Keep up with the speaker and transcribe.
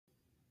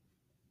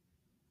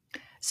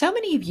So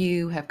many of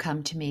you have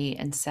come to me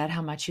and said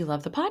how much you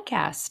love the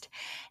podcast.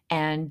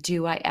 And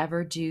do I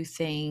ever do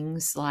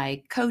things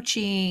like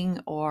coaching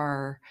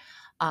or,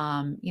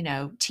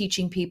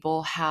 teaching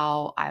people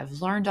how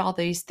I've learned all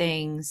these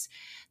things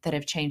that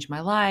have changed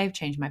my life,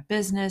 changed my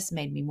business,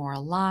 made me more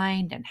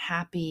aligned and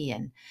happy.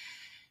 And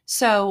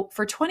so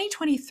for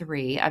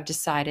 2023, I've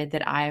decided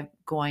that I'm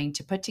going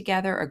to put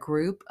together a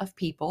group of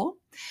people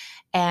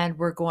and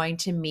we're going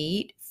to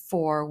meet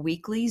for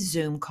weekly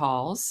Zoom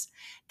calls.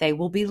 They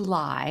will be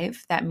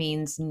live. That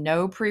means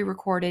no pre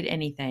recorded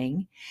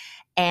anything.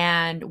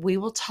 And we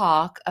will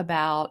talk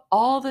about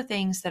all the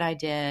things that I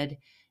did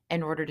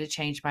in order to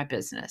change my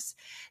business.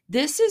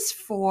 This is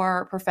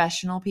for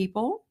professional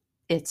people.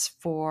 It's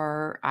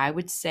for, I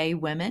would say,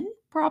 women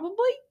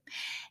probably.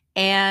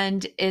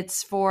 And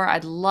it's for,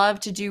 I'd love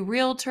to do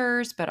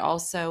realtors, but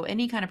also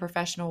any kind of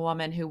professional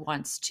woman who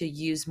wants to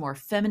use more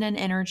feminine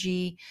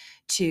energy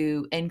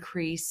to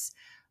increase,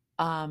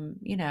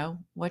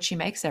 what she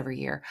makes every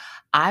year.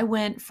 I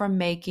went from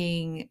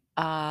making,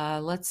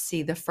 let's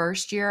see, the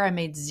first year I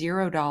made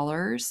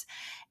 $0.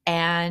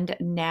 And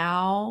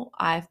now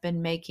I've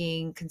been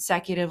making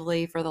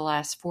consecutively for the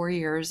last 4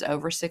 years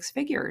over six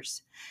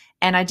figures.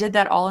 And I did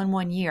that all in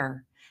 1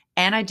 year.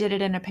 And I did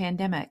it in a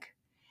pandemic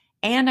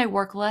and I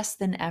work less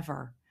than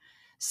ever.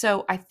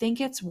 So I think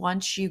it's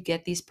once you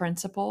get these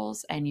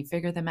principles and you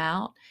figure them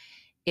out,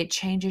 it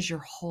changes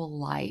your whole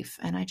life.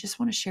 And I just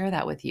want to share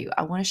that with you.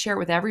 I want to share it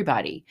with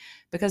everybody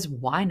because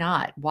why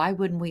not? Why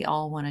wouldn't we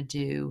all want to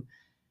do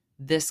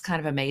this kind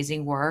of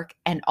amazing work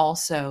and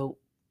also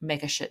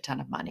make a shit ton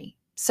of money?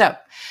 So,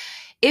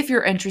 if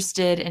you're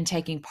interested in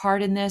taking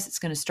part in this, it's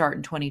going to start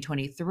in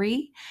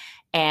 2023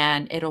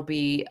 and it'll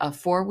be a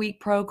 4-week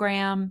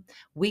program,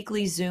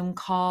 weekly Zoom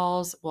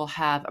calls. We'll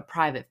have a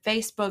private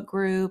Facebook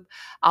group.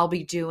 I'll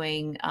be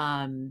doing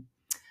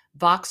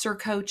Voxer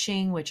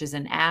coaching, which is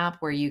an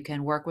app where you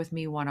can work with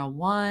me one on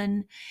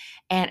one.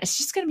 And it's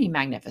just going to be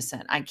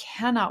magnificent. I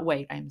cannot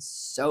wait. I'm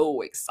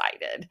so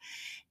excited.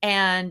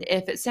 And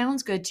if it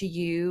sounds good to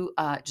you,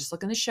 just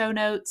look in the show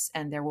notes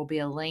and there will be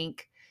a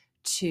link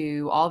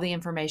to all the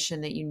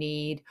information that you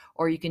need,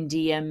 or you can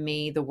DM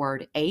me the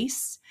word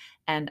ACE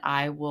and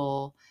I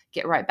will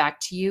get right back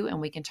to you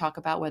and we can talk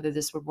about whether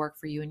this would work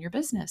for you and your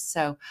business.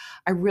 So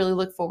I really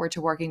look forward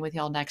to working with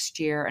y'all next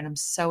year and I'm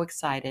so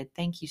excited.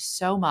 Thank you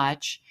so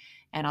much.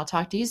 And I'll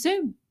talk to you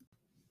soon.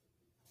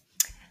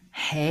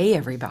 Hey,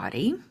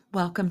 everybody.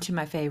 Welcome to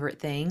my favorite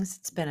things.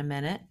 It's been a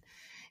minute.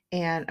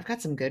 And I've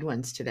got some good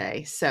ones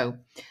today. So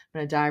I'm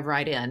going to dive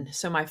right in.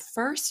 So, my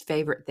first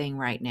favorite thing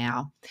right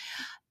now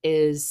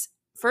is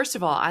first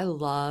of all, I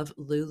love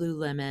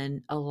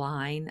Lululemon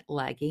Align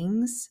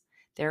leggings.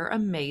 They're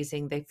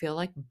amazing. They feel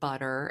like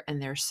butter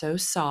and they're so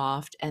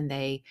soft and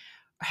they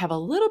have a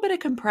little bit of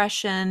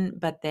compression,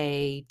 but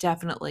they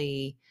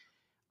definitely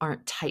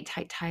aren't tight,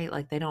 tight, tight.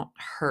 Like they don't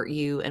hurt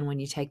you. And when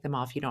you take them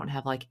off, you don't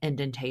have like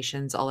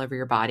indentations all over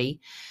your body.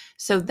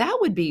 So that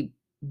would be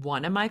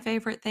one of my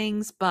favorite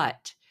things.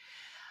 But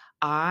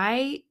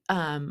I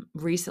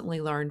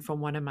recently learned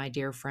from one of my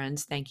dear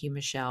friends, thank you,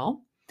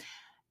 Michelle,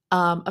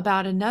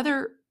 about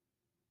another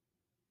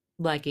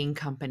legging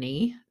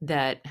company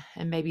that,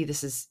 and maybe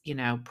this is,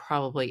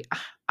 probably,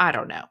 I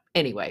don't know.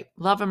 Anyway,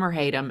 love them or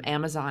hate them,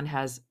 Amazon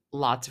has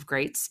lots of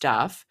great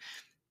stuff.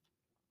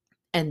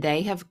 And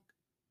they have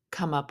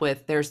come up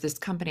with, there's this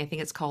company, I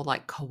think it's called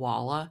like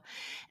Koala,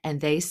 and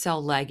they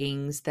sell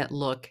leggings that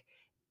look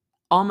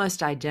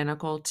almost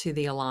identical to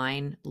the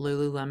Align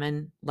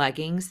Lululemon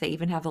leggings. They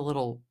even have a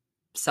little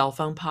cell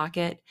phone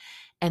pocket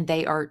and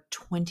they are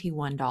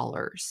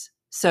 $21.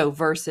 So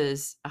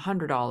versus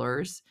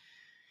 $100.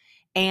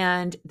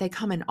 And they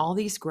come in all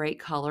these great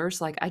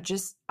colors. Like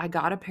I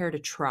got a pair to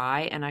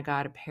try and I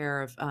got a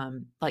pair of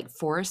like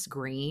forest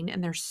green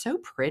and they're so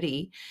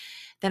pretty.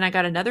 Then I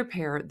got another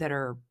pair that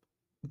are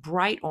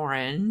bright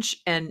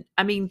orange. And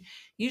I mean,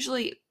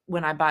 usually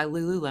when I buy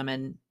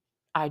Lululemon,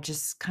 I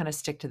just kind of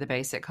stick to the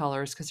basic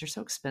colors because they're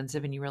so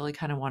expensive and you really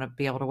kind of want to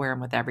be able to wear them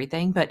with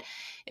everything. But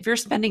if you're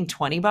spending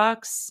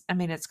 $20, I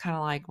mean, it's kind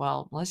of like,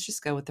 well, let's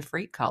just go with the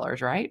freak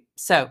colors, right?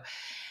 So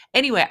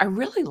anyway, I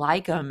really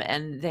like them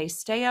and they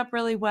stay up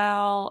really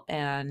well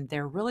and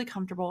they're really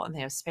comfortable and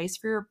they have space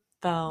for your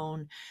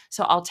phone.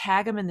 So I'll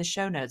tag them in the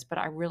show notes, but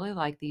I really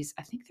like these.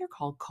 I think they're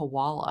called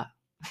Koala.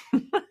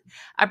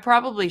 I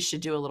probably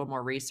should do a little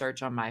more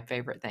research on my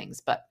favorite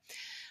things, but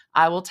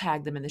I will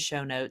tag them in the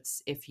show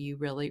notes if you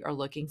really are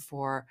looking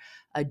for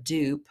a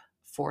dupe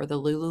for the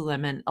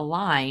Lululemon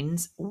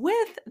Aligns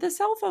with the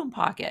cell phone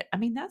pocket. I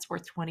mean, that's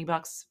worth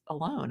 $20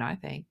 alone, I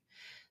think.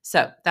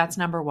 So that's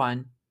number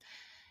one.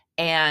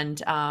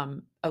 And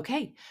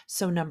okay,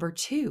 so number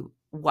two,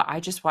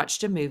 I just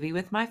watched a movie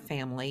with my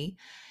family.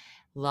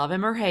 Love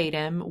him or hate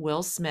him,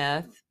 Will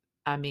Smith.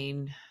 I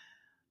mean,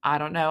 I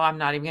don't know. I'm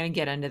not even going to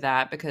get into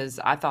that because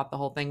I thought the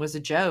whole thing was a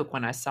joke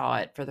when I saw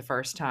it for the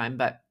first time,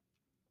 but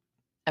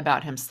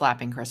about him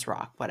slapping Chris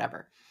Rock,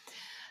 whatever.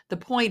 The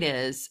point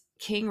is,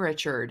 King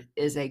Richard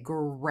is a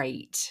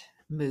great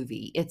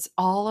movie. It's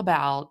all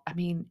about, I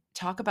mean,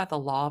 talk about the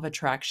law of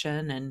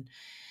attraction and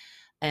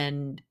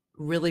and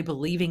really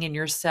believing in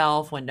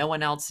yourself when no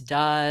one else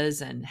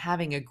does and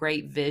having a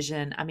great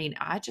vision. I mean,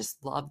 I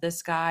just love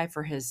this guy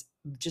for his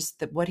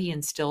what he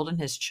instilled in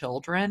his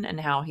children and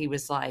how he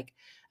was like,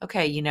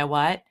 okay, you know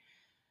what?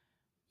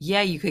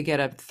 Yeah, you could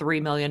get a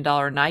 $3 million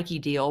Nike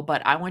deal,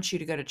 but I want you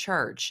to go to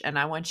church and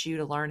I want you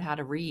to learn how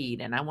to read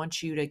and I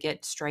want you to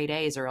get straight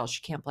A's or else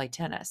you can't play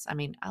tennis. I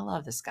mean, I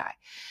love this guy.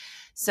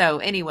 So,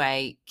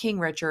 anyway, King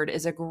Richard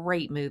is a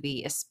great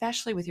movie,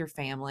 especially with your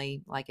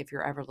family. Like, if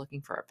you're ever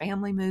looking for a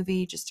family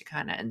movie just to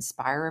kind of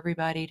inspire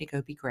everybody to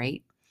go be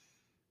great.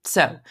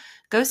 So,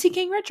 go see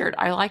King Richard.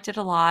 I liked it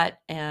a lot.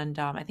 And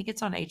I think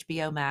it's on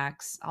HBO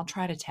Max. I'll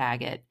try to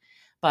tag it,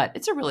 but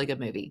it's a really good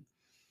movie.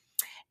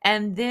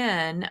 And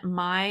then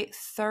my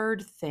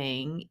third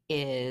thing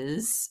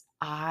is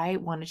I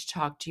wanted to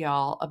talk to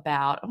y'all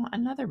about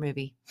another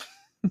movie.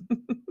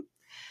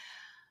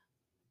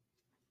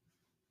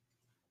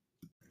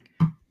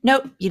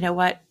 Nope. You know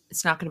what?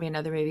 It's not going to be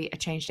another movie. I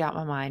changed out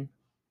my mind.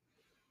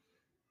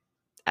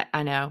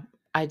 I know.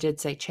 I did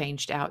say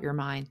changed out your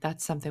mind.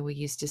 That's something we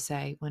used to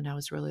say when I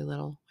was really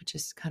little, which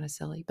is kind of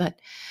silly. But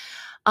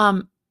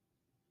um,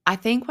 I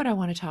think what I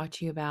want to talk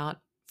to you about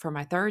for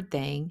my third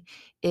thing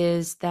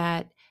is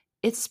that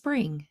it's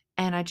spring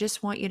and I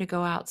just want you to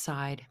go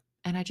outside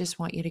and I just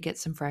want you to get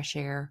some fresh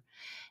air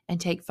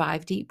and take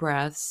 5 deep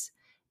breaths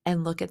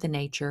and look at the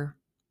nature.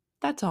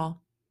 That's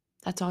all.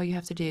 That's all you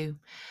have to do.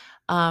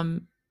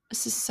 Um,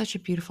 this is such a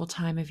beautiful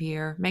time of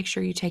year. Make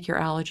sure you take your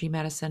allergy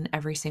medicine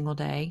every single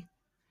day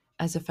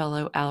as a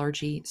fellow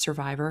allergy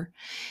survivor.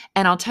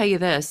 And I'll tell you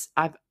this,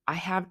 I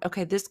have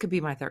okay, this could be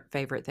my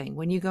favorite thing.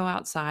 When you go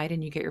outside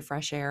and you get your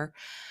fresh air,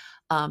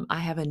 I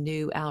have a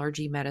new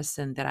allergy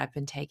medicine that I've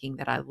been taking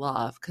that I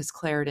love because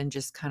Claritin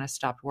just kind of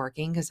stopped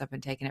working because I've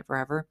been taking it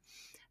forever.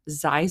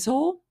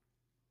 Zysol,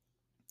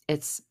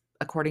 it's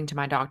according to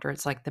my doctor,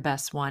 it's like the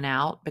best one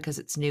out because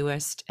it's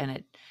newest and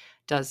it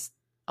does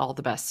all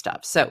the best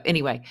stuff. So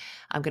anyway,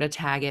 I'm going to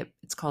tag it.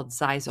 It's called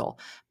Zysol.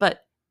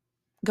 But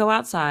go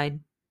outside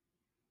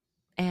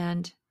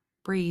and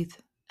breathe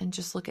and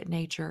just look at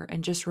nature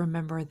and just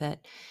remember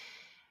that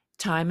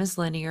time is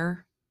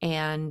linear.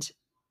 And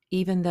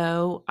even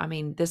though, I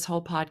mean, this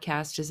whole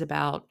podcast is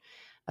about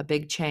a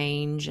big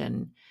change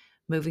and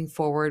moving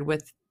forward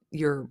with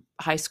your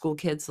high school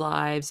kids'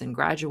 lives and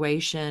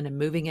graduation and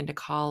moving into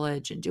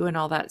college and doing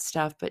all that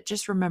stuff. But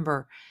just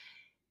remember,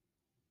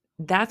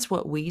 that's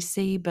what we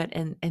see. But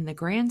in the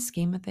grand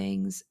scheme of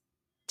things,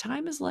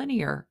 time is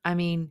linear. I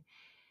mean,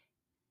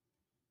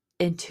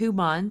 in 2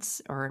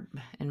 months, or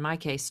in my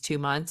case, 2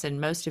 months, and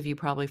most of you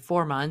probably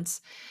 4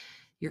 months,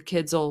 your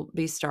kids will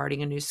be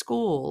starting a new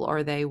school,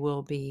 or they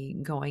will be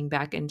going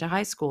back into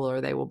high school,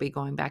 or they will be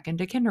going back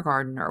into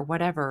kindergarten, or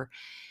whatever.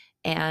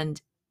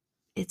 And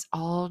it's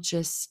all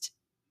just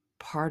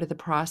part of the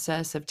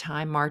process of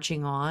time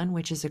marching on,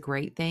 which is a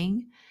great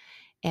thing.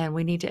 And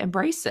we need to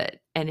embrace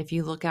it. And if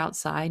you look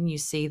outside and you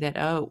see that,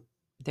 oh,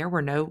 there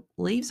were no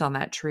leaves on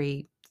that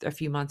tree a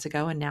few months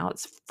ago, and now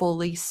it's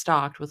fully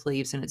stocked with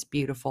leaves and it's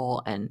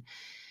beautiful. And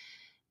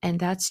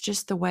that's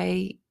just the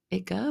way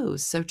it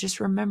goes. So just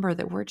remember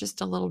that we're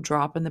just a little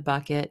drop in the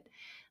bucket.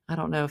 I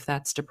don't know if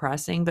that's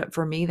depressing, but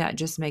for me, that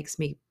just makes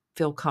me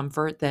feel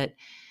comfort that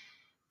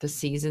the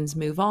seasons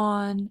move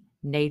on,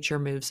 nature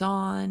moves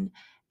on,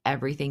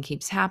 everything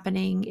keeps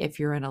happening. If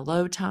you're in a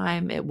low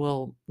time, it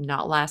will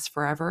not last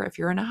forever. If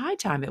you're in a high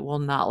time, it will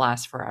not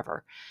last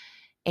forever.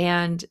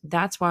 And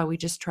that's why we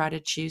just try to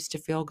choose to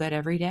feel good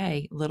every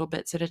day, little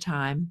bits at a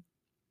time.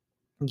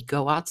 You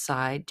go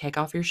outside, take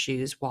off your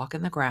shoes, walk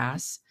in the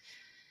grass,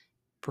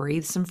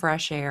 breathe some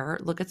fresh air,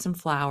 look at some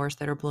flowers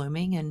that are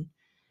blooming, and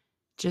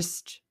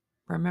just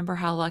remember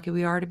how lucky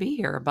we are to be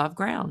here above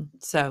ground.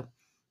 So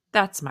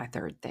that's my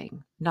third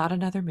thing. Not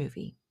another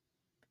movie.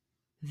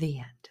 The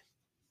end.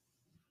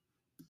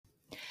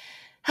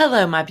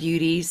 Hello, my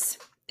beauties.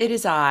 It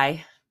is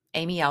I,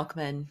 Amy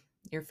Elkman,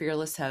 your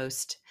fearless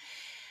host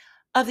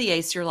of the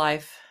Ace Your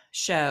Life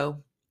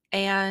show.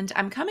 And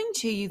I'm coming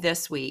to you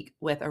this week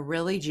with a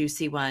really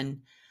juicy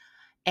one.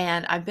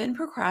 And I've been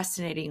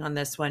procrastinating on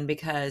this one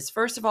because,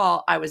 first of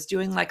all, I was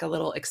doing like a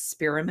little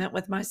experiment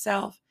with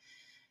myself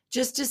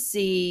just to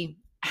see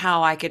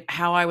how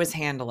I was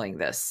handling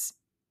this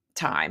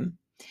time.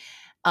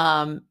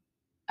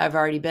 I've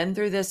already been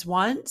through this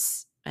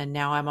once, and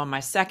now I'm on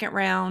my second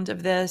round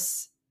of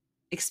this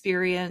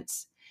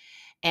experience,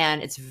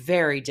 and it's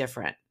very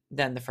different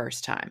than the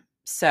first time.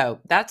 So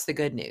that's the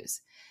good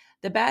news.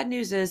 The bad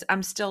news is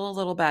I'm still a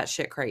little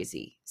batshit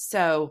crazy.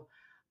 So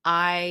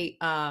I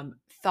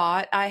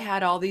thought I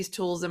had all these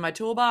tools in my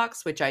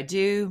toolbox, which I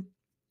do,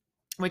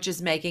 which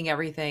is making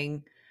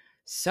everything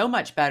so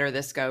much better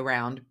this go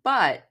round.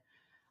 But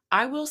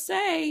I will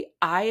say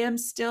I am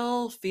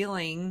still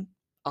feeling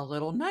a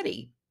little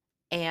nutty,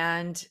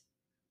 and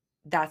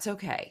that's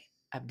okay.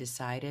 I've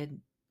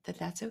decided that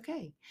that's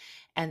okay.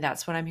 And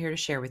that's what I'm here to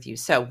share with you.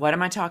 So, what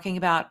am I talking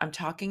about? I'm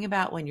talking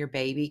about when your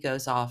baby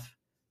goes off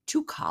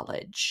to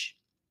college.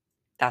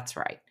 That's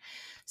right.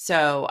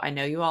 So, I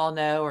know you all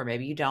know, or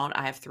maybe you don't.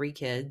 I have 3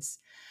 kids.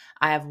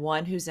 I have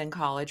one who's in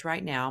college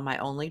right now, my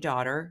only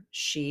daughter.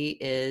 She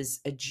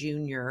is a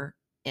junior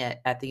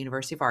at the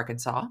University of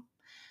Arkansas,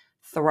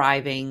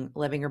 thriving,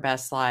 living her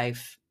best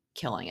life,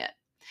 killing it.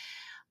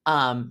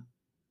 Um,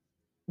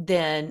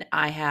 then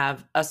I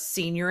have a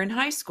senior in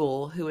high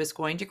school who is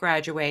going to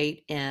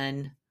graduate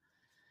in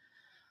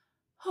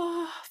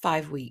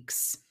 5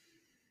 weeks.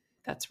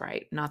 That's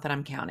right. Not that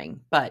I'm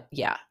counting, but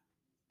yeah,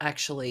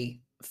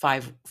 actually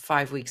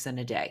 5 weeks in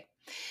a day.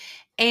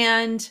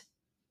 And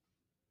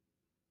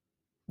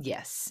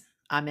yes,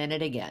 I'm in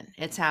it again.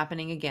 It's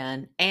happening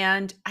again.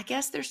 And I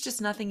guess there's just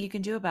nothing you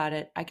can do about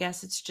it. I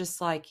guess it's just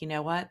like, you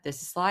know what?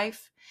 This is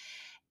life.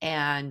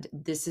 And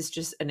this is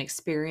just an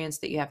experience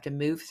that you have to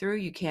move through.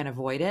 You can't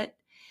avoid it.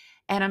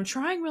 And I'm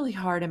trying really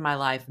hard in my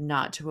life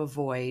not to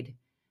avoid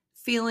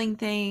feeling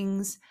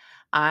things.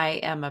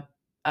 I am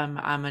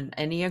I'm an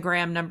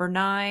Enneagram number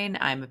 9.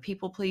 I'm a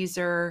people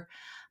pleaser.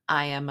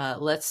 I am a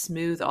let's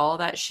smooth all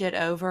that shit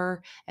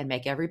over and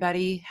make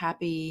everybody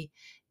happy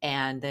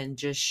and then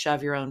just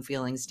shove your own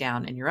feelings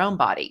down in your own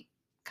body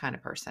kind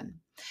of person.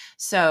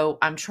 So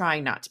I'm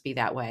trying not to be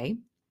that way.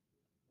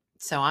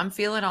 So I'm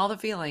feeling all the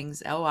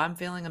feelings. Oh, I'm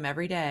feeling them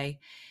every day.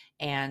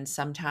 And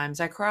sometimes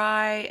I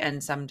cry,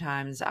 and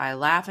sometimes I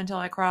laugh until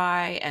I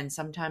cry, and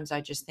sometimes I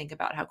just think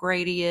about how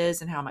great he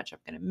is and how much I'm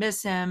going to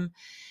miss him.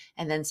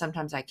 And then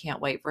sometimes I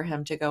can't wait for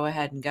him to go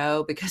ahead and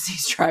go because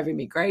he's driving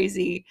me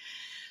crazy.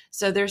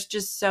 So there's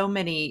just so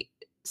many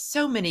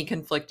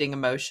conflicting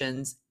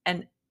emotions.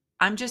 And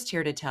I'm just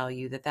here to tell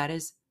you that that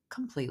is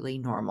completely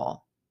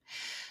normal.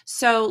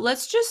 So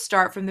let's just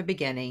start from the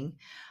beginning.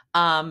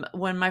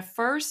 When my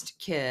first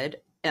kid,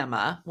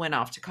 Emma, went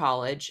off to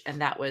college, and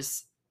that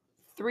was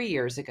 3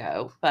 years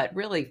ago, but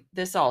really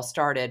this all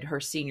started her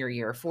senior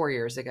year 4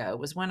 years ago,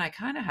 was when I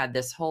kind of had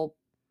this whole,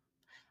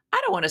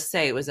 I don't want to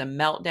say it was a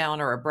meltdown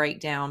or a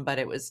breakdown, but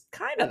it was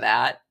kind of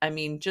that. I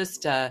mean,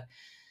 just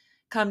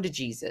come to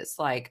Jesus.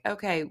 Like,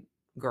 okay,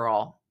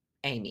 girl,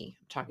 Amy,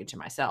 I'm talking to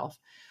myself.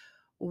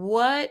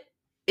 What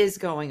is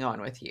going on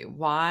with you?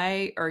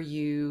 Why are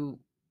you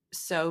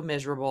so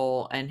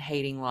miserable and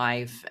hating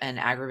life and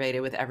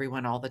aggravated with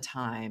everyone all the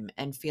time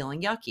and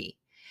feeling yucky?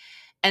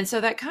 And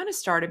so that kind of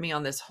started me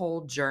on this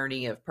whole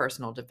journey of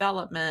personal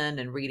development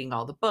and reading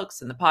all the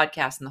books and the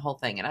podcasts and the whole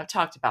thing. And I've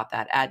talked about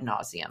that ad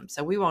nauseum.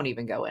 So we won't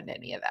even go into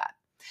any of that.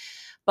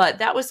 But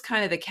that was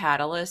kind of the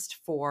catalyst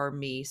for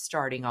me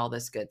starting all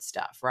this good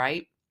stuff,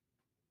 right?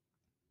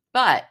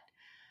 But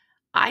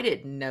I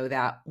didn't know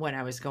that when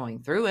I was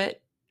going through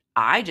it.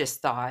 I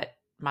just thought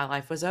my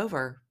life was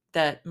over,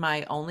 that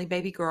my only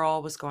baby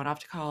girl was going off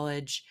to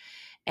college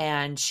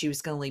and she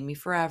was going to leave me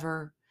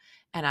forever.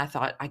 And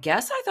I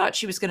guess I thought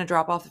she was going to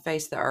drop off the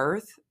face of the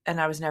earth and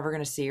I was never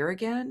going to see her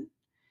again,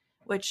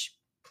 which,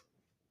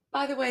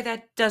 by the way,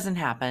 that doesn't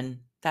happen.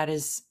 That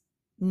is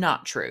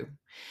not true.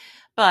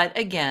 But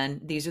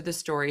again, these are the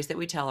stories that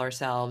we tell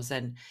ourselves,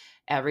 and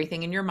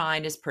everything in your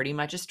mind is pretty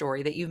much a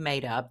story that you've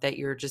made up that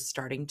you're just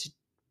starting to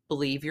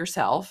believe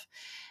yourself.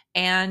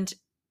 And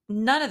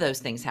none of those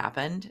things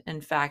happened. In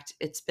fact,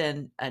 it's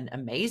been an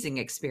amazing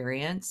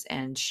experience,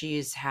 and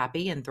she's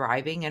happy and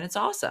thriving, and it's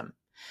awesome.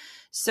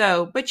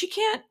 So, but you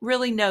can't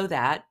really know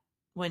that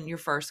when you're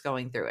first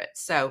going through it.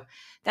 So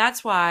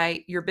that's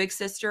why your big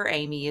sister,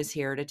 Amy, is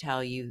here to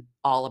tell you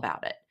all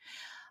about it.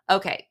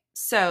 Okay.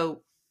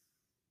 So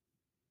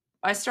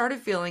I started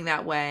feeling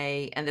that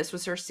way, and this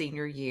was her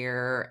senior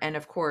year. And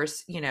of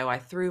course, I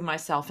threw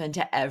myself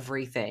into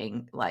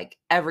everything, like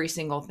every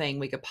single thing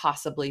we could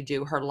possibly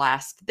do. Her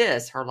last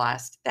this, her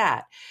last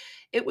that.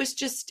 It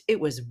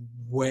was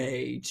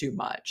way too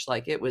much.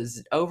 Like it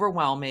was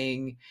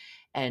overwhelming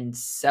and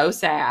so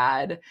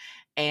sad.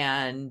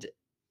 And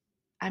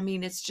I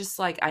mean, it's just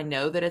like, I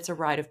know that it's a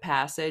rite of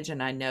passage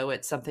and I know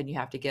it's something you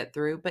have to get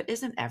through, but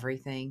isn't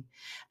everything?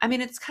 I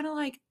mean, it's kind of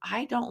like,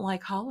 I don't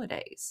like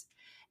holidays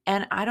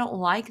and I don't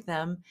like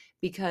them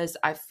because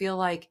I feel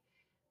like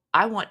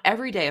I want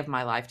every day of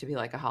my life to be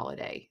like a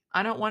holiday.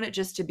 I don't want it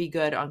just to be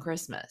good on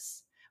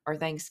Christmas or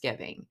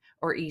Thanksgiving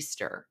or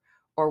Easter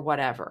or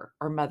whatever,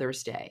 or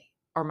Mother's Day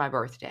or my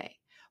birthday.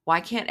 Why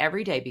can't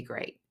every day be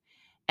great?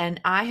 And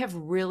I have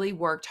really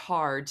worked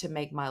hard to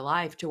make my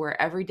life to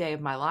where every day of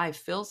my life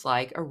feels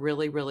like a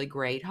really, really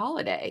great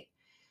holiday.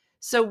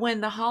 So when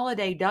the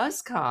holiday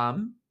does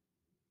come,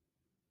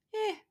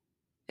 eh,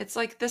 it's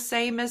like the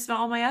same as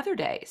all my other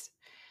days.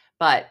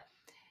 But,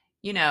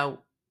 you know,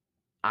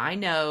 I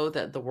know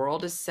that the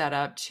world is set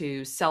up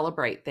to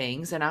celebrate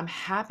things, and I'm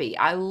happy.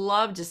 I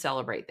love to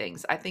celebrate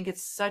things. I think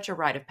it's such a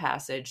rite of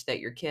passage that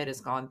your kid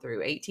has gone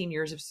through 18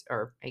 years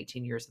or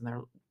 18 years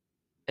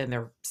in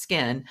their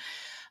skin,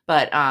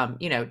 but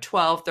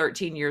 12,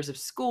 13 years of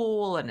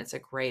school, and it's a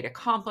great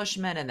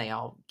accomplishment, and they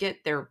all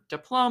get their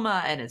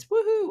diploma, and it's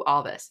woohoo,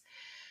 all this.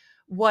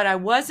 What I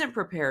wasn't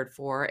prepared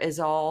for is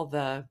all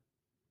the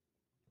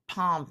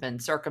pomp and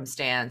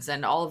circumstance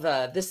and all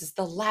this is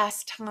the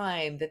last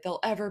time that they'll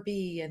ever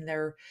be in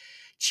their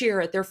cheer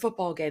at their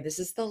football game. This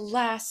is the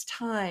last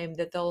time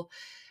that they'll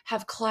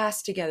have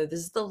class together.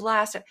 This is the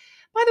last.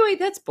 By the way,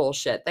 that's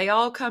bullshit. They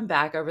all come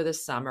back over the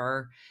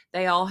summer.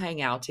 They all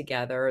hang out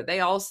together. They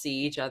all see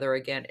each other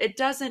again. It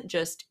doesn't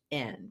just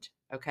end,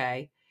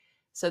 okay?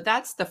 So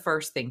that's the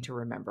first thing to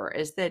remember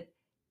is that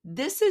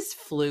this is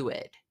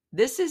fluid.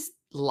 This is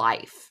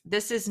life.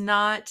 This is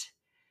not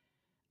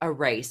a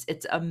race.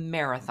 It's a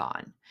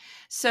marathon.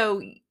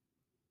 So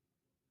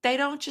they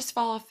don't just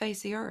fall off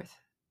face the earth.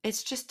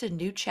 It's just a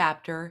new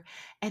chapter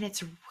and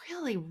it's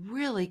really,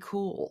 really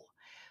cool.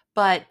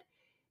 But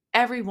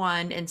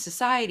everyone in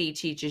society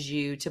teaches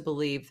you to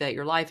believe that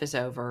your life is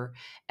over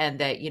and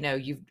that,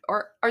 you've,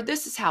 or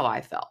this is how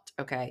I felt.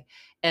 Okay.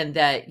 And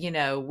that,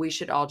 we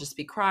should all just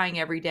be crying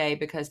every day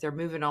because they're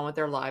moving on with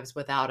their lives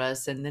without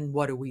us. And then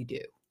what do we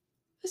do?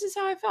 This is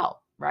how I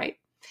felt. Right.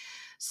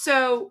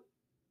 So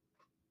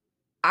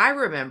I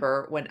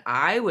remember when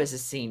I was a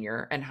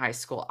senior in high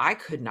school, I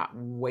could not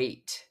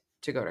wait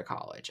to go to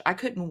college. I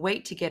couldn't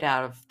wait to get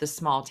out of the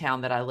small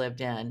town that I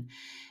lived in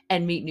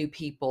and meet new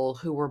people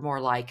who were more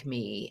like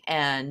me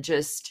and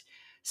just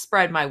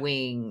spread my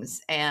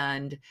wings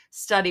and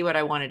study what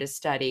I wanted to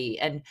study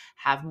and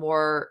have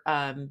more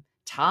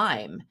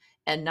time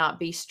and not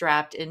be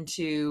strapped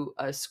into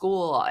a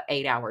school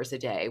 8 hours a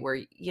day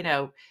where,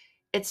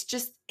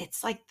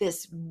 it's like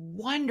this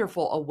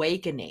wonderful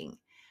awakening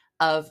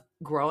of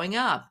growing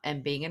up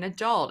and being an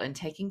adult and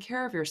taking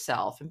care of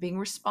yourself and being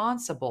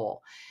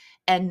responsible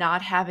and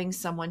not having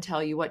someone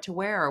tell you what to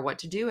wear or what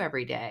to do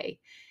every day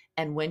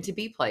and when to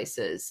be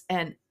places.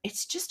 And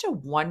it's just a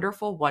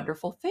wonderful,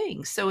 wonderful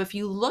thing. So if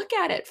you look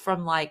at it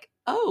from like,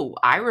 oh,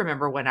 I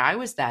remember when I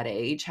was that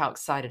age, how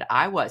excited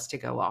I was to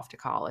go off to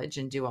college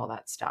and do all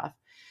that stuff.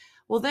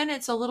 Well, then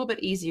it's a little bit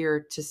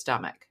easier to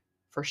stomach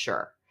for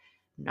sure.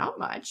 Not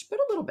much, but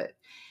a little bit.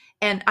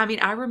 And I mean,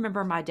 I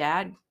remember my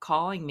dad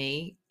calling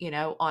me,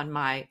 on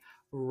my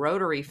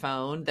rotary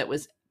phone that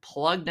was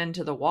plugged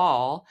into the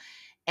wall.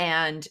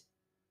 And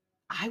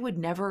I would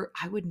never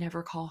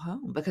call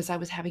home because I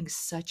was having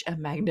such a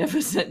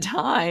magnificent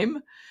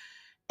time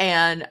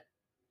and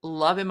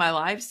loving my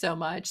life so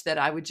much that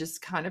I would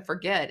just kind of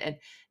forget. And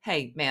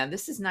hey, man,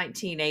 this is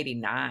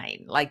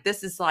 1989. Like,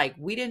 this is like,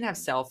 we didn't have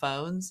cell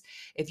phones.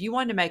 If you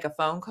wanted to make a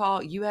phone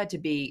call, you had to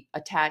be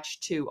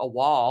attached to a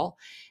wall.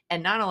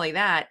 And not only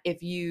that,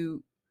 if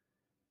you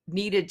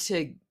needed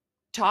to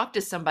talk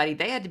to somebody,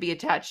 they had to be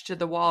attached to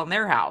the wall in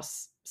their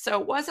house. So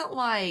it wasn't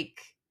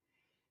like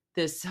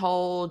this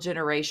whole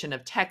generation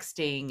of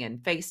texting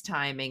and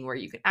FaceTiming where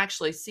you can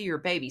actually see your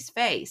baby's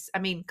face. I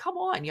mean, come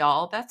on,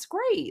 y'all. That's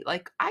great.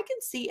 Like, I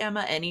can see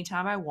Emma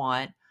anytime I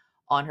want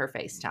on her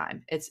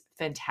FaceTime. It's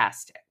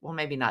fantastic. Well,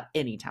 maybe not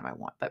anytime I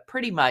want, but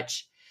pretty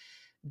much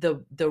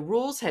the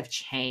rules have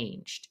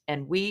changed.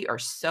 And we are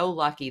so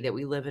lucky that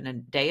we live in a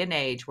day and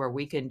age where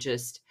we can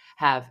just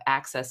have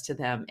access to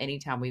them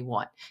anytime we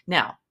want.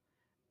 Now,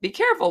 be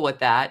careful with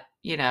that.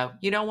 You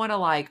don't want to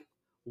like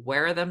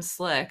wear them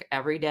slick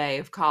every day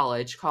of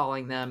college,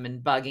 calling them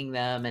and bugging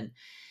them. And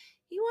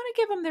you want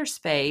to give them their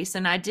space.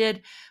 And I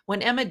did,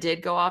 when Emma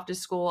did go off to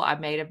school, I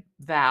made a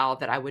vow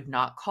that I would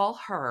not call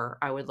her.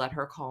 I would let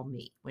her call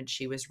me when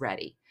she was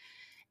ready.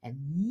 And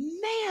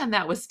man,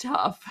 that was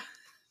tough.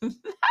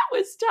 That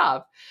was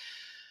tough.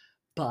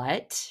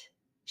 But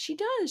she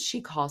does.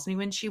 She calls me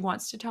when she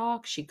wants to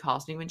talk. She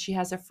calls me when she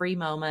has a free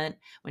moment.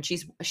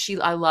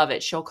 I love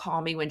it. She'll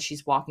call me when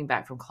she's walking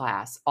back from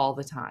class all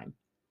the time.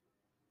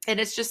 And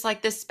it's just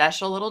like this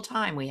special little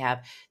time we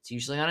have. It's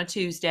usually on a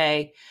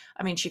Tuesday.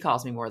 I mean, she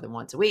calls me more than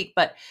once a week,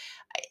 but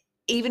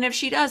even if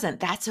she doesn't,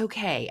 that's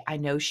okay. I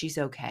know she's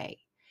okay.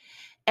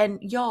 And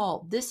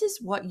y'all, this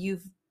is what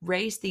you've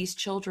raised these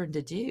children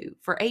to do.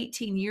 For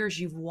 18 years,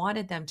 you've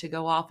wanted them to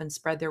go off and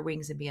spread their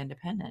wings and be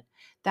independent.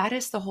 That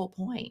is the whole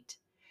point.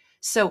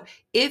 So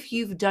if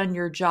you've done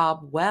your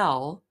job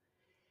well,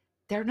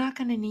 they're not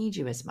going to need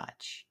you as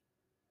much.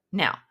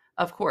 Now,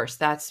 of course,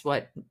 that's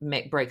what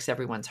breaks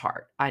everyone's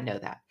heart. I know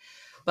that.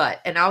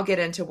 And I'll get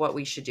into what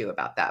we should do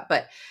about that.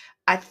 But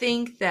I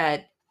think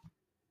that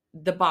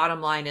the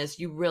bottom line is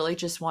you really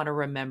just want to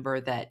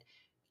remember that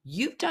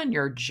you've done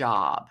your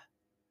job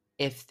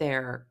if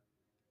they're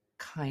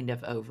kind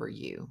of over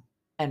you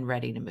and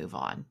ready to move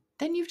on.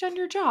 Then you've done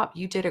your job.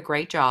 You did a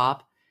great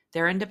job.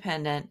 They're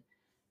independent.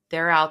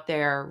 They're out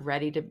there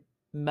ready to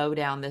mow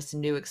down this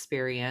new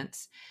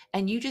experience.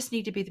 And you just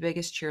need to be the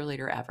biggest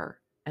cheerleader ever.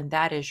 And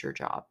that is your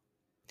job.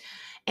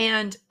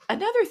 And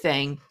another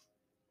thing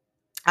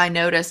I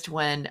noticed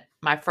when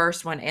my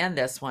first one and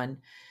this one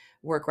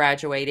were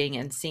graduating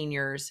and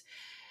seniors,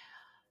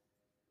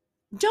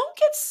 don't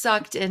get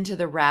sucked into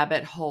the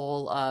rabbit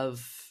hole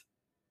of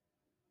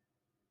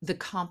the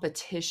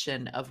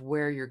competition of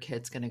where your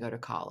kid's going to go to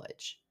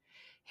college.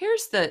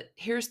 Here's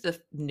the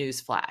news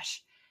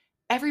flash.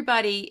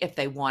 Everybody, if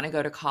they want to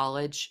go to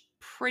college,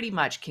 pretty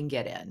much can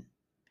get in.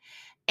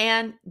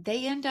 And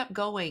they end up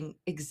going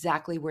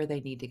exactly where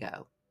they need to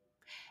go.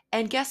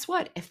 And guess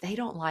what? If they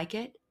don't like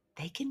it,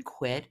 they can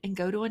quit and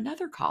go to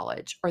another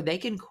college, or they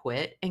can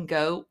quit and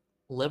go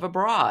live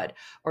abroad,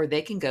 or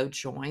they can go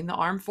join the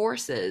armed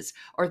forces,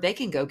 or they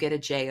can go get a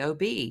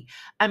job.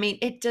 I mean,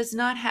 it is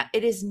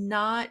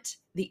not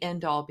the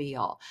end all be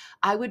all.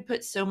 I would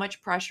put so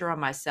much pressure on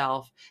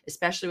myself,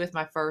 especially with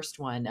my first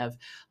one, of,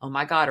 oh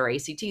my God, our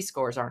ACT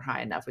scores aren't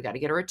high enough, we got to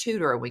get her a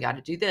tutor, and we got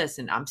to do this,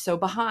 and I'm so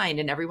behind,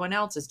 and everyone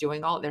else is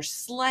doing they're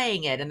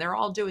slaying it, and they're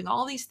all doing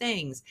all these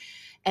things,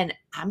 and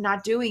I'm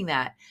not doing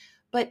that.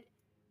 But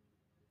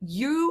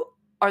you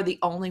are the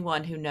only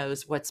one who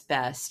knows what's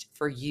best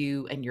for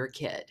you and your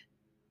kid,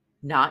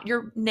 not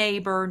your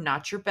neighbor,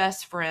 not your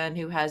best friend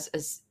who has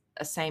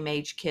a same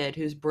age kid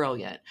who's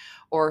brilliant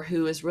or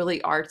who is really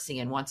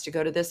artsy and wants to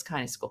go to this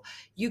kind of school.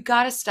 You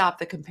got to stop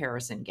the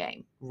comparison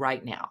game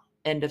right now.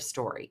 End of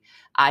story.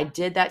 I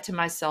did that to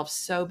myself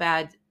so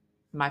bad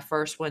my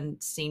first one,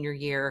 senior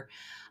year.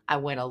 I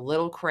went a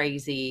little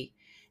crazy.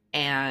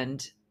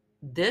 And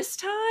this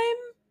time,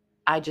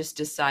 I just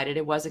decided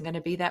it wasn't going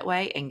to be that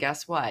way. And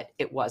guess what?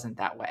 It wasn't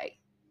that way.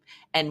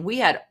 And we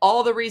had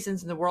all the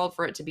reasons in the world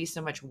for it to be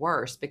so much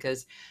worse,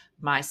 because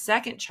my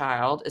second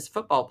child is a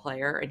football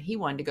player and he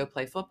wanted to go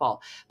play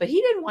football. But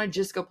he didn't want to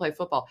just go play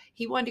football.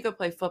 He wanted to go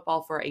play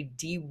football for a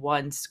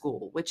D1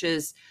 school, which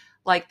is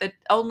like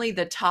only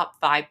the top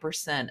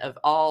 5% of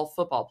all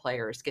football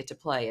players get to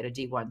play at a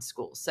D1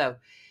 school. So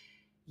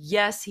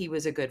yes, he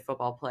was a good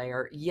football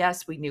player.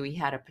 Yes, we knew he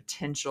had a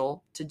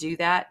potential to do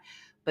that,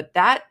 but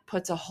that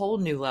puts a whole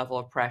new level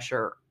of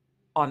pressure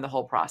on the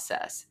whole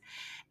process.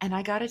 And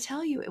I got to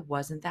tell you, it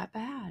wasn't that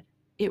bad.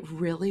 It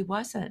really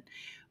wasn't.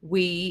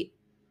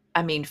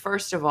 I mean,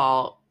 first of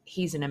all,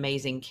 he's an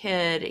amazing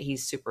kid.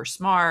 He's super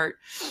smart.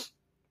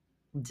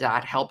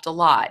 That helped a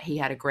lot. He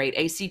had a great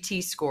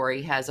ACT score.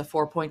 He has a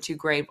 4.2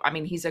 grade. I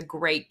mean, he's a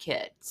great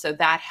kid. So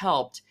that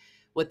helped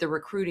with the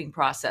recruiting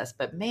process.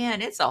 But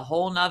man, it's a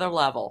whole nother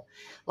level.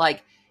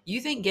 Like, you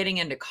think getting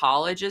into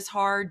college is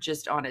hard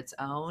just on its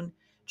own?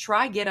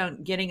 Try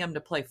getting them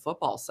to play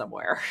football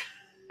somewhere.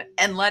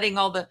 And letting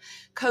all the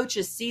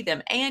coaches see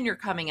them. And you're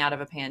coming out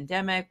of a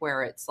pandemic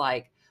where it's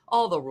like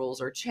all the rules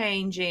are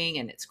changing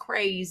and it's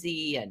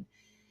crazy. And,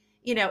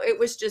 it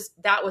was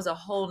that was a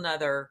whole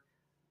nother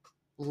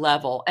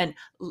level. And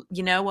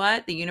you know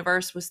what? The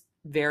universe was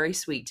very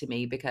sweet to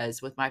me, because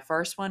with my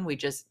first one, we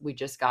just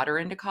got her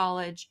into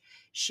college.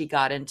 She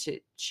applied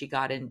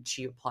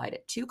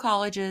at 2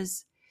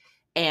 colleges,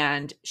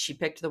 and she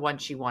picked the one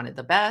she wanted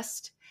the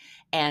best.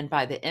 And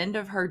by the end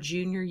of her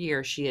junior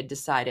year, she had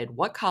decided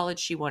what college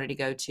she wanted to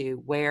go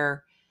to,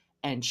 where,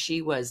 and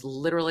she was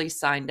literally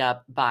signed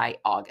up by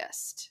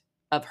August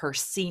of her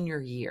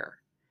senior year.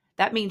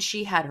 That means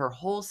she had her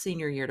whole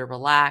senior year to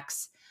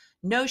relax,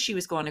 know she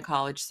was going to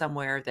college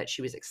somewhere that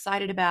she was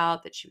excited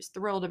about, that she was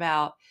thrilled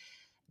about.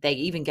 They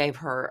even gave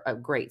her a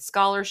great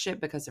scholarship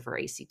because of her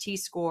ACT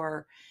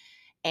score.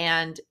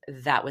 And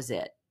that was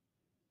it.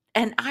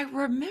 And I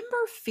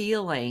remember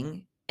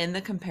feeling in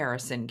the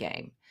comparison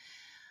game,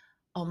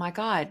 oh my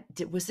God,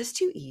 was this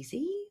too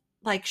easy?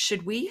 Like,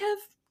 should we have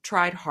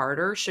tried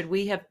harder?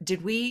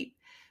 Did we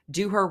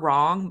do her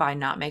wrong by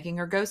not making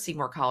her go see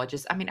more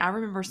colleges? I mean, I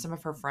remember some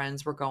of her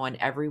friends were going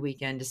every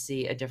weekend to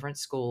see a different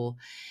school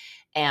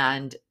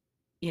and,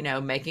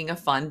 making a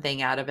fun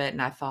thing out of it.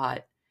 And I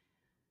thought,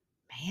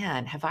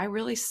 man, have I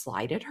really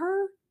slighted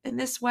her in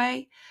this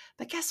way?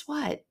 But guess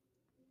what?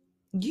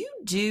 You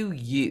do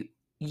you.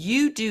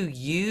 You do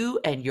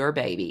you and your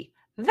baby.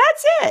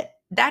 That's it.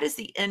 That is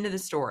the end of the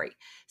story.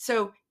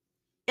 So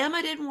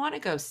Emma didn't want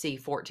to go see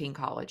 14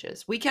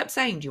 colleges. We kept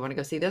saying, do you want to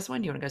go see this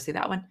one? Do you want to go see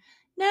that one?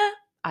 Nah,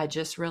 I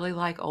just really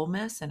like Ole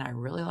Miss and I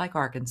really like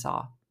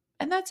Arkansas.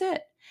 And that's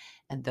it.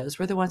 And those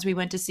were the ones we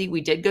went to see.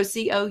 We did go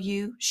see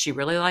OU. She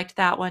really liked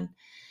that one.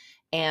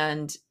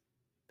 And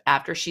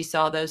after she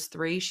saw those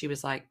 3, she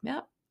was like,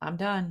 yep, I'm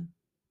done.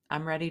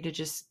 I'm ready to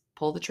just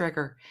pull the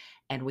trigger.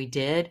 And we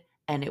did.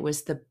 And it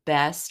was the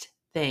best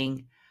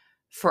thing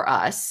for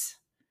us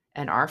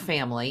and our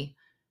family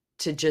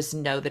to just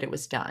know that it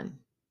was done.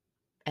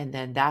 And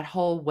then that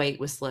whole weight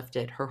was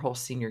lifted her whole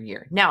senior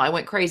year. Now, I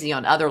went crazy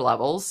on other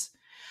levels,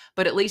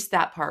 but at least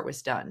that part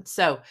was done.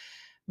 So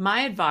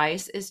my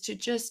advice is to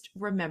just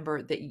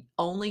remember that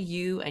only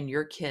you and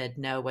your kid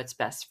know what's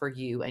best for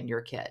you and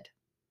your kid.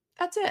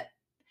 That's it.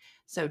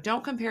 So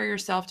don't compare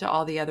yourself to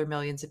all the other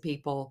millions of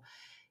people.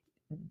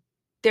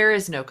 There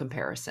is no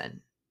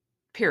comparison,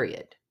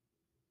 period.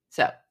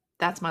 So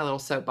that's my little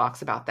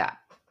soapbox about that.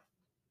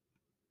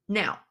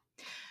 Now,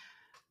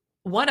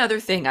 one other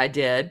thing I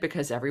did,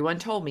 because everyone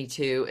told me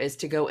to, is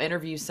to go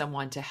interview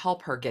someone to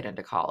help her get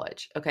into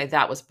college. Okay,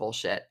 that was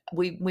bullshit.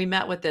 We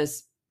met with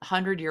this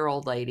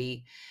 100-year-old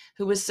lady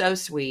who was so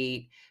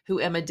sweet, who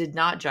Emma did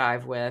not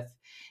jive with.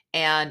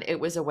 And it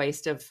was a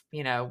waste of,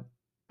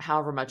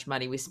 however much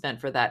money we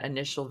spent for that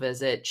initial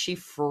visit. She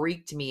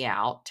freaked me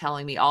out,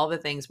 telling me all the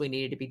things we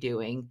needed to be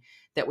doing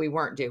that we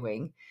weren't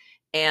doing.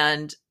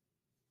 And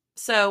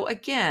so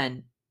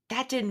again,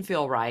 that didn't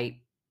feel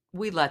right.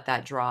 We let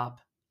that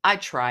drop. I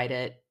tried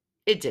it.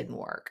 It didn't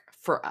work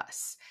for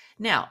us.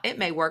 Now, it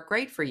may work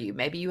great for you.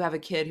 Maybe you have a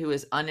kid who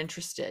is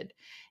uninterested.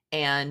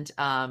 And,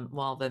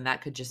 well, then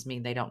that could just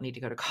mean they don't need to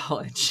go to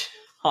college.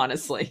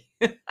 honestly.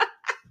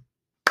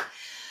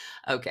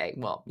 Okay,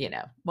 well,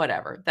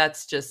 whatever.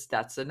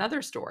 That's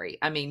another story.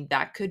 I mean,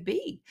 that could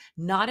be.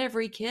 Not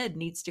every kid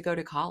needs to go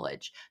to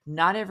college.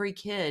 Not every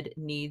kid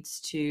needs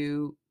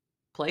to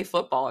play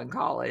football in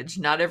college.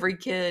 Not every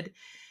kid,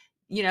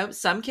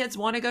 some kids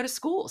want to go to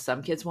school.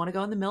 Some kids want to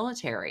go in the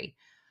military.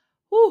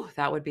 Whew,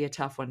 that would be a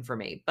tough one for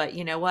me. But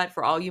you know what?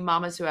 For all you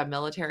mamas who have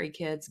military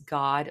kids,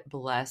 God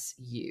bless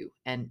you.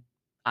 And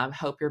I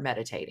hope you're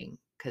meditating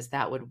because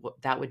that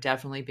would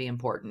definitely be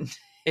important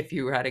if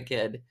you had a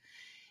kid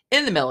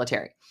in the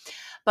military.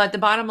 But the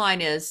bottom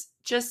line is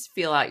just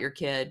feel out your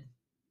kid,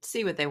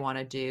 see what they want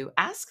to do,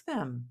 ask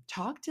them,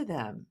 talk to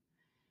them.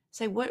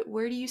 Say,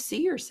 where do you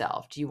see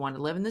yourself? Do you want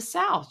to live in the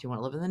South? Do you want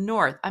to live in the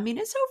North? I mean,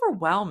 it's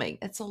overwhelming.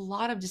 It's a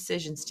lot of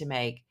decisions to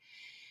make.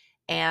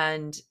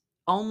 And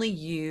only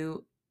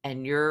you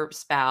and your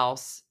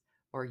spouse,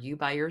 or you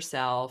by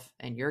yourself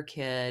and your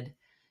kid,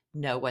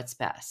 know what's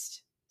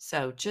best.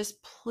 So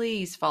just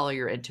please follow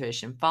your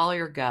intuition, follow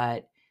your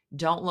gut.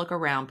 Don't look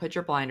around, put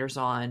your blinders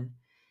on,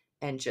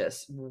 and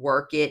just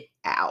work it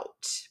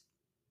out.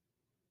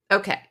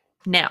 Okay,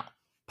 now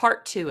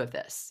part 2 of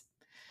this.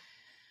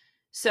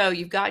 So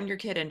you've gotten your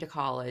kid into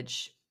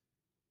college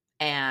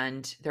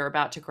and they're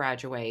about to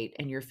graduate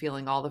and you're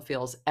feeling all the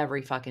feels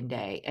every fucking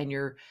day and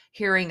you're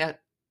hearing a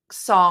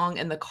song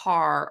in the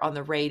car on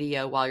the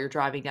radio while you're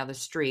driving down the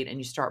street and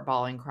you start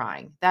bawling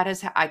crying.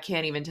 I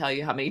can't even tell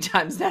you how many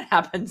times that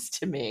happens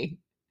to me.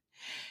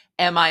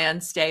 Am I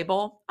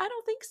unstable? I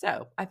don't think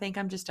so. I think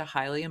I'm just a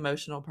highly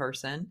emotional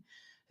person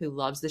who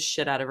loves the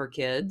shit out of her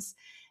kids.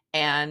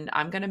 And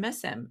I'm going to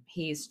miss him.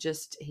 He's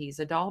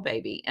a doll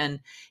baby. And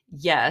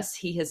yes,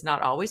 he has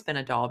not always been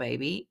a doll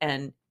baby.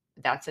 And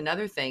that's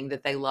another thing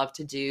that they love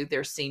to do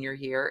their senior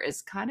year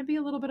is kind of be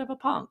a little bit of a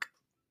punk.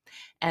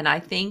 And I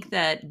think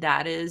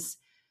that is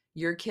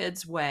your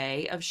kid's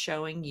way of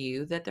showing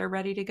you that they're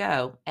ready to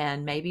go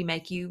and maybe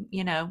make you,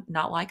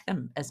 not like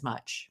them as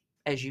much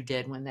as you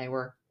did when they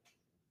were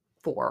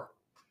 4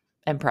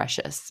 and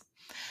precious.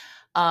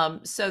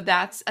 So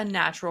that's a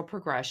natural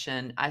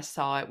progression. I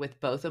saw it with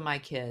both of my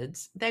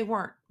kids. They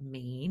weren't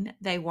mean,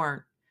 they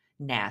weren't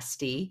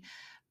nasty,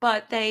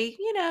 but they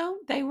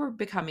were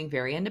becoming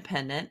very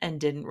independent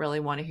and didn't really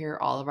want to hear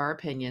all of our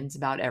opinions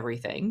about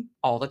everything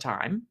all the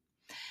time.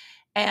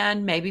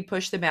 And maybe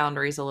push the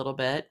boundaries a little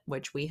bit,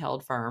 which we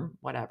held firm,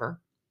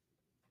 whatever.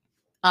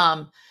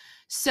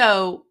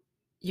 So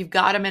you've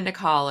got them into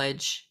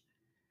college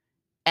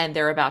and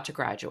they're about to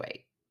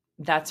graduate.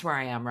 That's where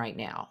I am right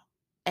now.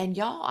 And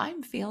y'all,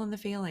 I'm feeling the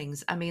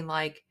feelings. I mean,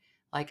 like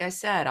I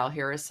said, I'll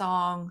hear a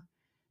song.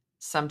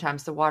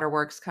 Sometimes the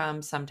waterworks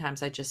come.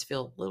 Sometimes I just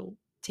feel little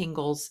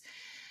tingles.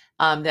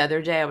 The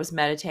other day I was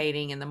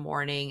meditating in the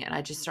morning and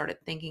I just started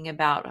thinking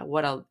about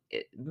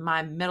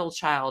my middle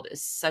child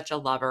is such a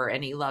lover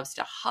and he loves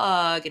to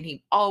hug. And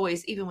he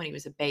always, even when he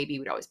was a baby,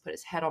 would always put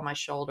his head on my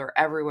shoulder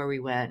everywhere we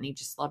went. And he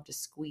just loved to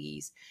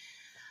squeeze.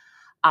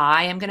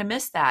 I am going to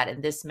miss that.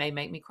 And this may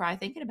make me cry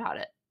thinking about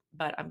it,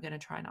 but I'm going to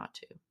try not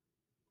to.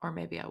 Or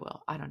maybe I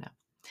will. I don't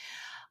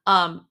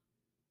know.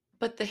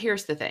 But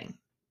here's the thing.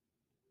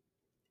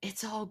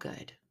 It's all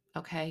good.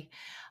 Okay.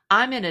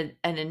 I'm in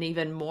an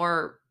even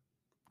more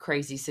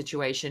crazy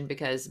situation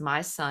because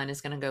my son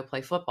is going to go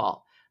play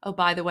football. Oh,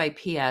 by the way,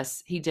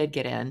 P.S. he did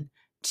get in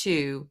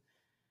to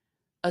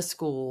a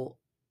school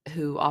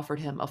who offered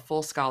him a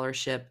full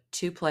scholarship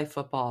to play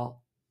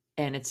football,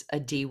 and it's a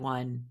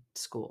D1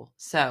 school.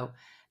 So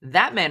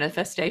that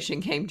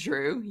manifestation came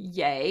true.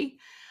 Yay.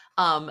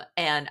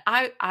 And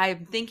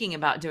I'm thinking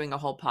about doing a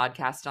whole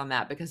podcast on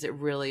that because it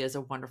really is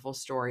a wonderful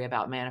story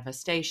about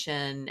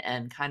manifestation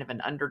and kind of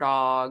an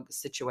underdog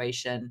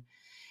situation.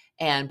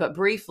 But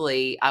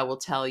briefly, I will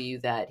tell you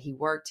that he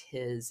worked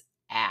his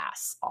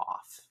ass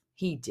off.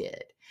 He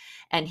did.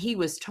 And he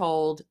was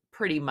told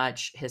pretty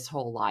much his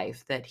whole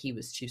life that he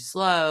was too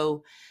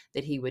slow,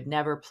 that he would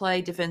never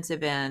play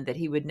defensive end, that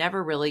he would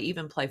never really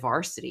even play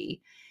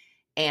varsity.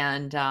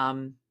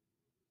 And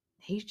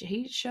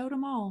he showed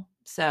them all.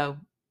 So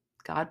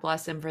God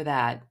bless him for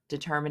that.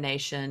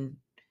 Determination,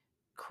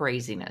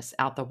 craziness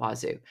out the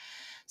wazoo.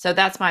 So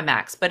that's my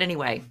max. But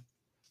anyway,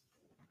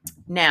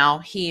 now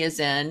he is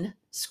in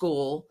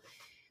school.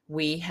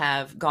 We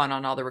have gone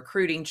on all the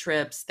recruiting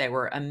trips. They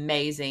were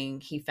amazing.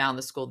 He found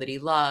the school that he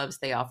loves.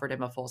 They offered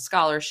him a full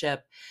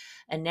scholarship.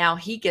 And now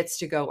he gets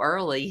to go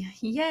early.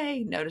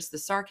 Yay. Notice the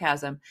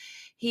sarcasm.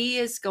 He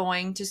is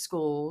going to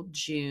school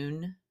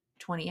June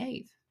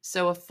 28th.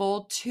 So a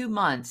full 2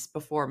 months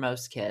before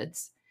most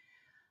kids.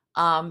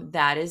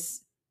 That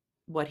is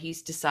what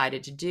he's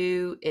decided to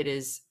do. It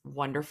is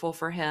wonderful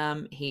for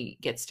him. He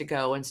gets to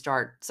go and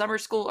start summer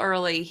school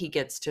early. He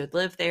gets to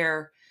live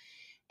there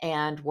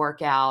and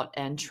work out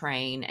and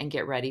train and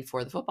get ready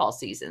for the football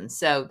season.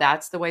 So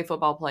that's the way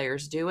football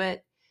players do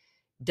it.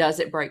 Does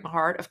it break my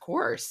heart? Of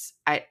course.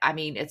 I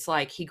mean, it's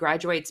like he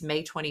graduates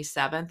May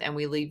 27th and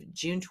we leave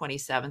June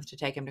 27th to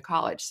take him to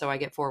college. So I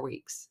get 4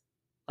 weeks.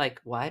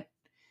 Like what?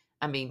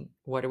 I mean,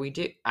 what do we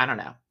do? I don't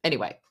know.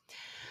 Anyway,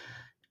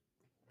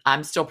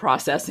 I'm still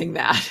processing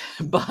that,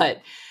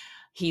 but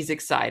he's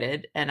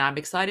excited and I'm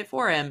excited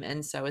for him.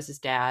 And so is his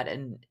dad,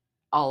 and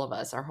all of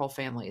us, our whole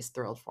family is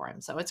thrilled for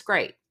him. So it's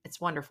great. It's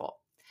wonderful.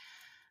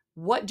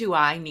 What do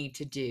I need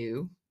to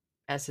do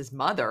as his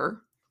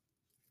mother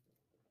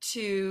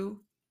to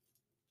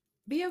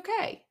be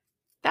okay?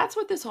 That's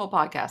what this whole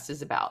podcast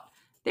is about.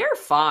 They're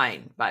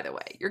fine, by the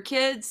way. Your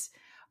kids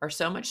are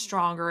so much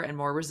stronger and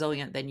more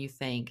resilient than you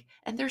think.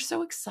 And they're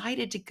so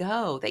excited to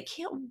go. They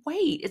can't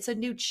wait. It's a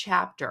new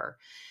chapter.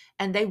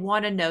 And they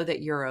want to know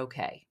that you're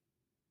okay.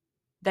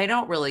 They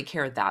don't really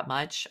care that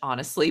much,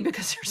 honestly,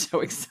 because they're so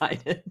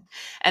excited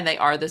and they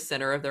are the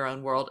center of their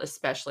own world,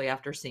 especially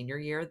after senior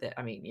year. That,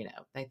 I mean,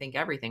 they think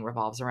everything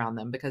revolves around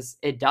them because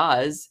it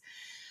does.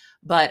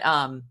 But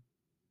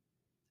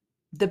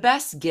the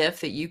best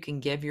gift that you can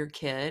give your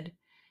kid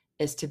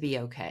is to be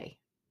okay.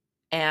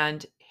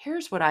 And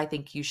here's what I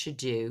think you should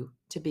do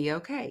to be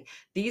okay.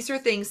 These are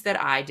things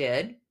that I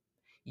did.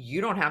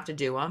 You don't have to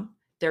do them.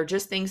 They're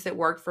just things that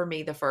worked for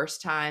me the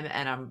first time,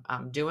 and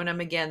I'm doing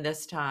them again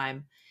this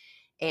time.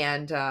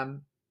 And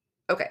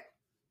okay,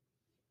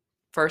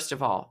 first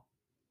of all,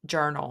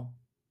 journal.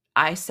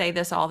 I say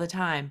this all the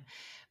time,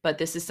 but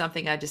this is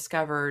something I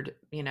discovered,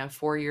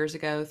 4 years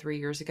ago, 3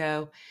 years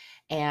ago,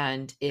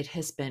 and it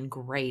has been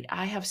great.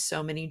 I have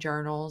so many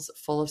journals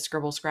full of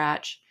scribble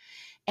scratch,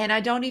 and I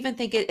don't even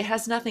think it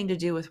has nothing to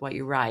do with what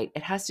you write.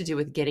 It has to do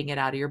with getting it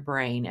out of your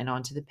brain and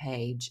onto the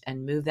page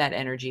and move that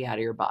energy out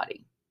of your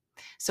body.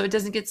 So it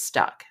doesn't get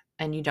stuck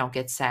and you don't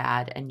get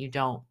sad and you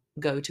don't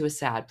go to a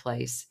sad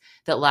place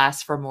that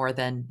lasts for more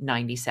than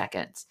 90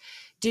 seconds.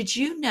 Did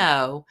you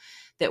know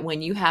that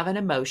when you have an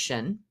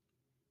emotion,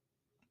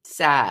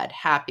 sad,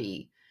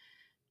 happy,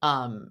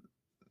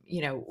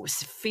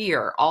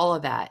 fear, all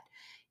of that,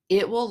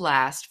 it will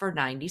last for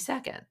 90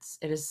 seconds.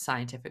 It is a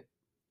scientific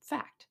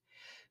fact.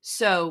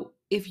 So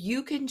if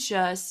you can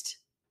just,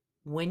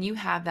 when you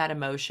have that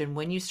emotion,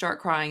 when you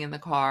start crying in the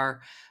car,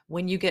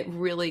 when you get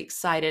really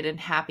excited and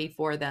happy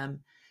for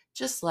them,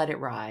 just let it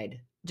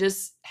ride.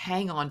 Just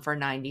hang on for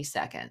 90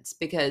 seconds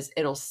because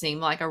it'll seem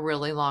like a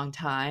really long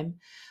time.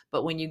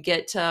 But when you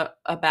get to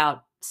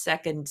about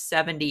second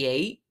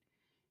 78,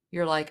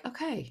 you're like,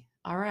 okay,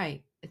 all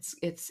right, it's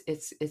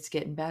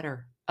getting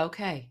better.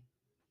 Okay,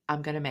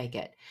 I'm going to make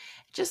it.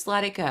 Just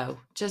let it go.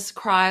 Just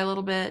cry a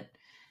little bit,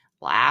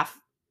 laugh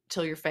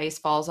till your face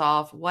falls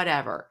off,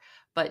 whatever,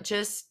 but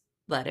just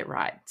let it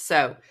ride.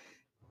 So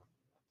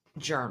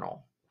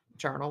journal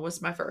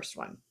was my first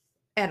one.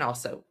 And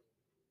also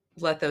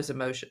let those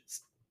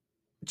emotions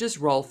just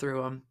roll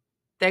through them.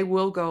 They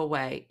will go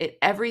away.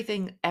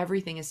 Everything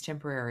is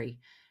temporary.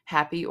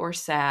 Happy or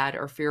sad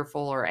or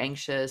fearful or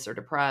anxious or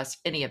depressed,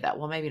 any of that.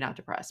 Well, maybe not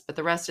depressed, but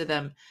the rest of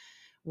them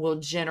will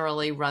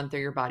generally run through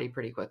your body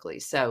pretty quickly.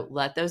 So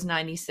let those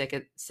 90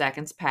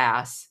 seconds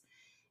pass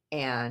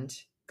and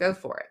go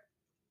for it.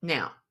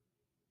 Now,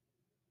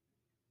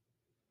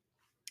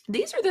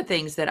 these are the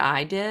things that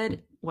I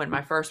did when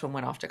my first one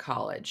went off to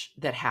college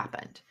that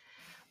happened.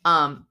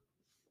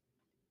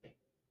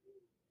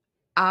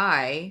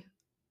 I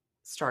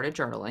started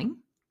journaling.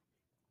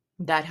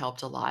 That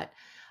helped a lot.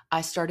 I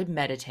started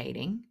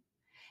meditating.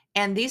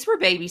 And these were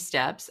baby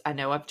steps. I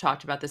know I've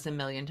talked about this a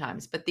million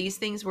times, but these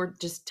things were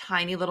just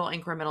tiny little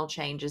incremental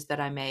changes that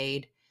I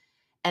made.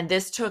 And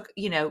this took,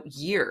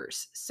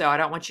 years. So I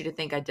don't want you to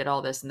think I did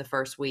all this in the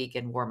first week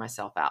and wore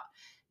myself out.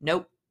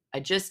 Nope. I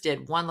just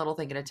did one little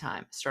thing at a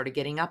time. Started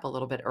getting up a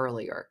little bit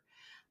earlier.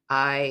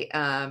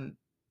 I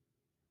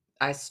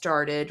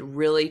started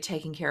really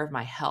taking care of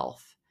my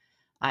health.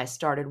 I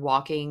started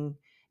walking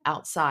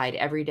outside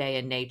every day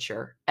in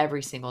nature,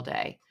 every single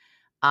day.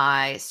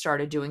 I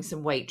started doing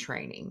some weight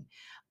training.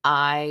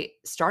 I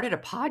started a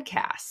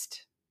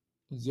podcast.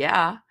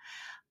 Yeah.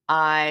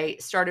 I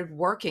started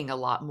working a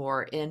lot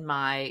more in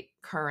my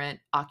current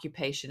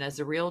occupation as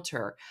a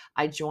realtor.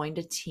 I joined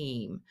a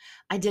team.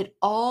 I did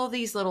all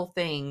these little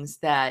things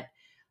that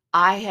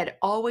I had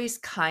always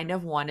kind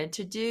of wanted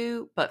to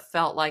do, but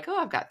felt like, oh,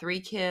 I've got 3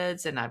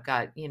 kids and I've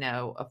got,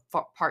 a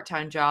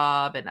part-time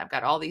job and I've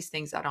got all these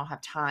things. I don't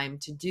have time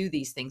to do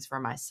these things for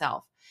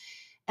myself.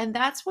 And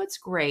that's what's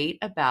great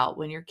about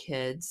when your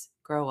kids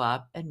grow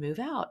up and move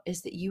out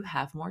is that you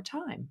have more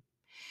time.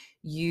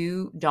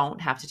 You don't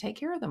have to take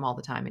care of them all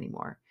the time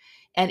anymore.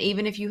 And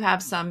even if you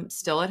have some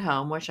still at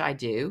home, which I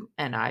do,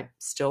 and I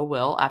still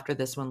will after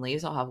this one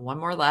leaves, I'll have one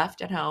more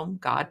left at home.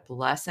 God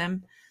bless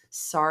him.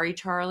 Sorry,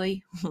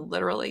 Charlie.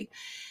 Literally,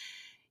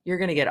 you're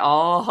going to get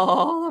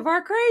all of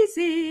our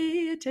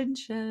crazy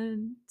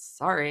attention.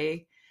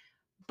 Sorry.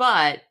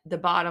 But the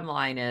bottom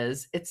line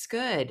is it's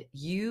good.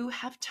 You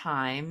have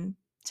time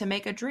to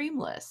make a dream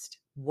list.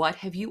 What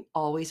have you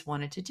always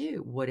wanted to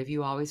do? What have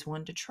you always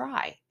wanted to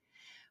try?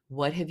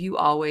 What have you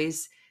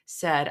always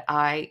said,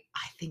 I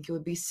think it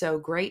would be so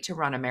great to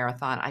run a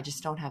marathon. I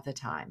just don't have the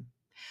time.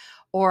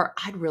 Or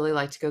I'd really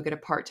like to go get a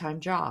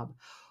part-time job.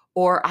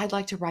 Or I'd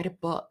like to write a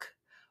book.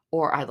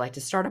 Or I'd like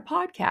to start a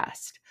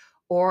podcast.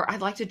 Or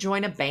I'd like to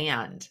join a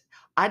band.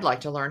 I'd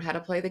like to learn how to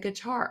play the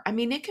guitar. I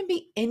mean, it can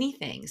be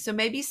anything. So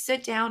maybe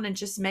sit down and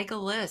just make a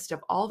list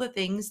of all the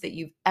things that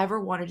you've ever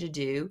wanted to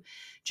do.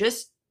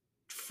 Just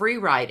free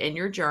write in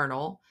your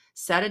journal,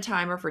 set a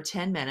timer for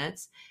 10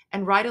 minutes,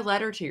 and write a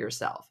letter to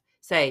yourself.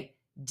 Say,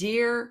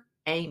 "Dear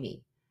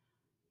Amy,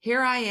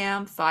 here I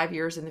am 5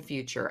 years in the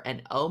future,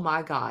 and oh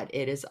my God,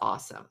 it is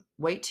awesome.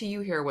 Wait till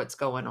you hear what's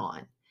going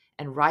on,"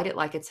 and write it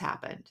like it's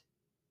happened.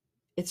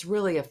 It's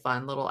really a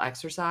fun little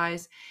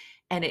exercise,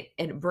 and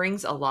it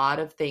brings a lot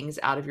of things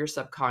out of your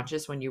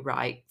subconscious when you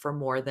write for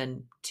more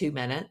than 2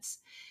 minutes.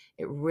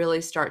 It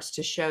really starts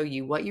to show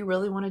you what you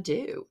really want to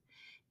do.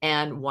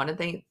 And one of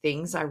the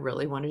things I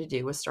really wanted to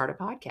do was start a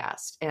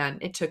podcast.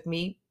 And it took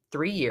me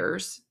 3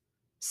 years.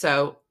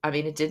 So, I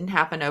mean, it didn't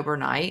happen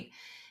overnight.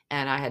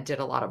 And I did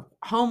a lot of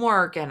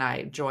homework, and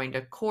I joined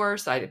a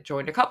course. I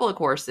joined a couple of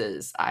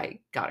courses. I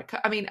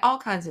mean, all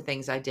kinds of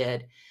things I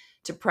did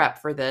to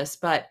prep for this,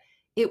 but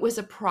it was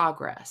a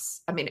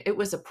progress. I mean, it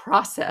was a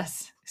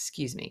process,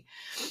 excuse me,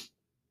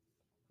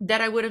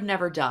 that I would have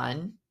never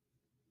done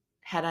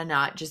had I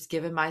not just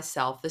given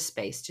myself the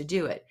space to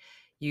do it.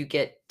 You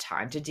get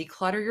time to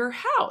declutter your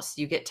house.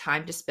 You get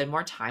time to spend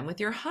more time with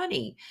your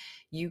honey.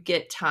 You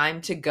get time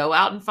to go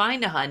out and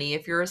find a honey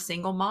if you're a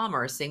single mom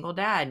or a single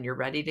dad and you're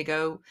ready to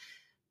go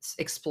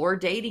explore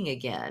dating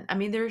again. I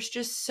mean, there's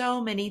just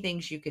so many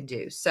things you can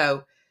do.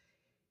 So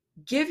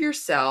give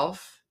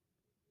yourself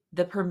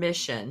the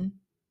permission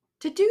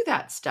to do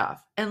that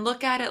stuff and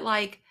look at it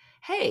like,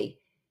 hey,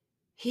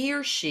 he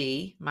or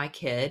she, my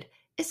kid,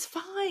 is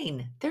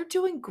fine. They're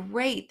doing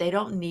great. They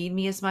don't need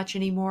me as much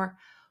anymore.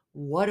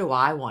 What do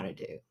I want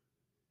to do?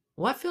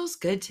 What feels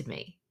good to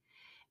me?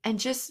 And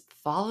just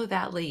follow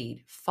that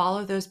lead,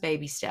 follow those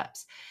baby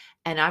steps.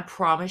 And I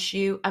promise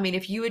you, I mean,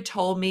 if you had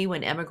told me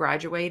when Emma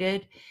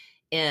graduated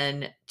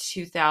in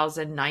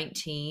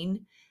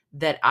 2019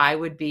 that I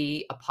would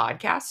be a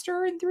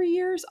podcaster in 3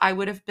 years, I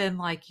would have been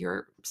like,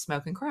 "You're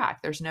smoking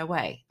crack. There's no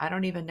way. I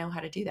don't even know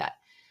how to do that."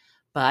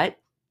 But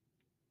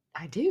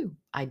I do.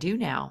 I do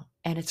now.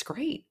 And it's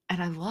great.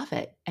 And I love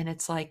it. And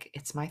it's like,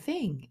 it's my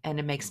thing. And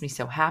it makes me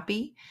so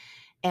happy.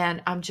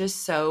 And I'm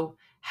just so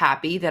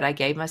happy that I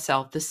gave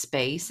myself the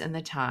space and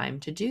the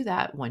time to do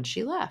that when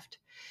she left.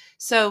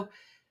 So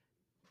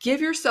give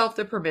yourself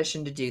the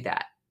permission to do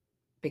that,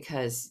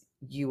 because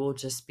you will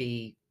just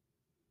be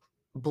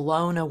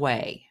blown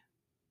away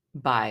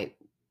by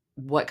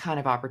what kind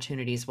of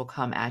opportunities will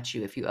come at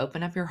you if you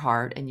open up your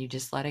heart and you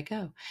just let it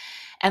go.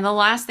 And the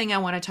last thing I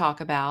want to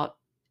talk about,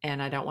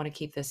 and I don't want to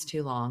keep this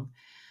too long,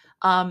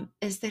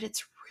 is that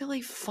it's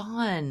really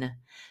fun.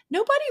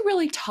 Nobody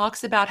really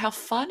talks about how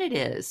fun it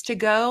is to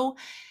go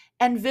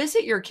and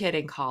visit your kid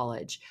in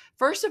college.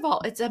 First of all,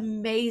 it's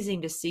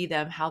amazing to see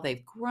them, how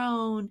they've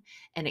grown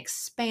and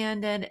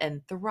expanded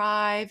and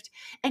thrived.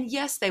 And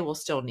yes, they will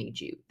still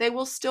need you. They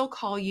will still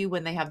call you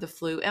when they have the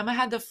flu. Emma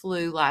had the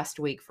flu last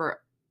week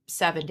for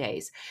 7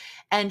 days,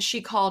 and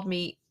she called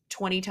me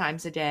 20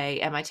 times a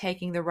day. Am I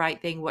taking the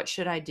right thing? What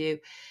should I do?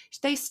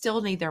 They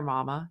still need their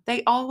mama.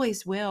 They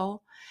always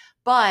will.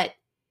 But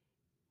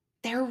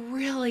they're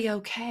really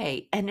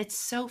okay. And it's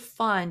so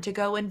fun to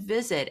go and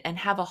visit and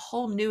have a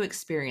whole new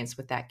experience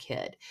with that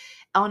kid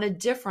on a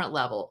different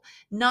level,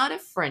 not a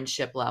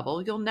friendship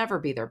level. You'll never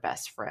be their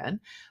best friend,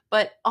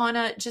 but on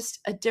just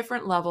a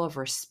different level of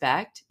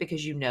respect,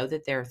 because you know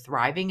that they're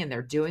thriving and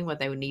they're doing what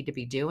they would need to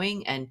be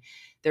doing, and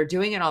they're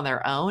doing it on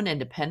their own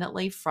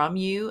independently from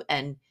you.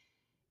 And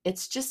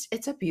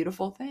it's a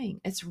beautiful thing.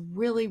 It's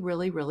really,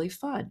 really, really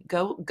fun.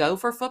 Go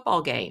for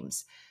football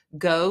games.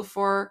 Go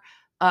for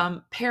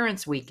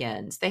parents'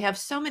 weekends. They have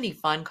so many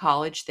fun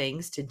college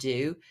things to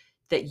do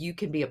that you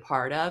can be a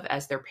part of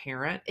as their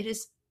parent. It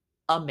is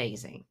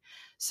amazing.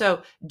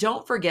 So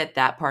don't forget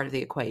that part of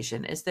the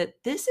equation, is that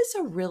this is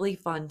a really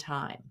fun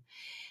time.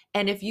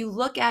 And if you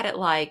look at it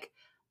like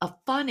a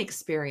fun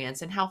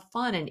experience and how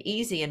fun and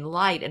easy and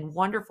light and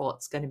wonderful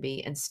it's going to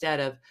be,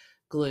 instead of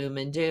gloom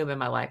and doom and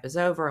my life is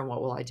over and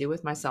what will I do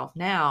with myself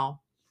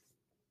now,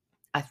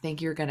 I think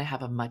you're going to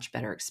have a much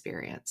better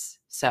experience.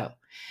 So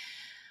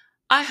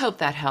I hope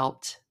that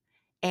helped.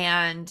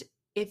 And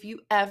if you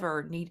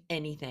ever need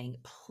anything,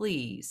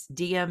 please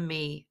DM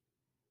me,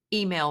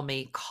 email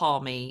me,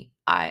 call me.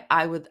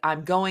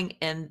 I'm going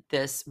in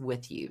this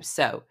with you.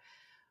 So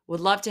would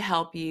love to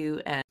help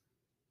you, and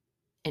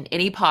in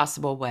any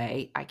possible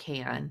way I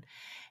can.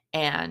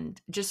 And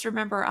just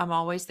remember, I'm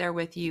always there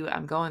with you.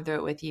 I'm going through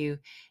it with you,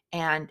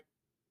 and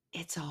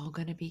it's all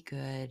going to be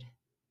good.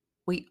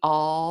 We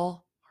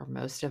all, or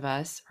most of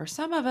us, or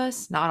some of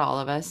us, not all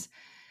of us,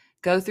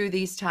 go through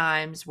these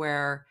times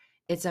where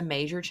it's a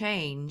major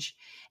change.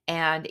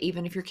 And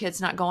even if your kid's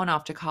not going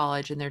off to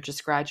college and they're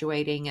just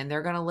graduating and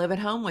they're going to live at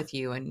home with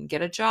you and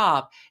get a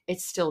job,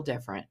 it's still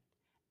different.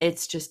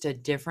 It's just a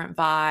different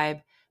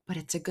vibe, but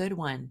it's a good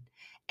one.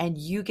 And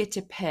you get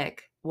to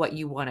pick what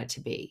you want it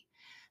to be.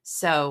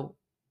 So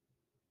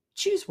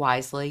choose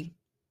wisely.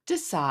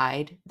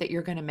 Decide that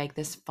you're going to make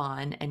this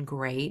fun and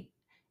great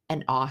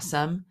and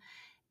awesome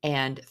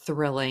and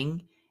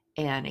thrilling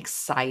and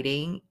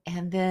exciting.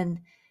 And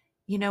then,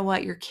 you know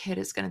what? Your kid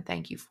is going to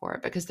thank you for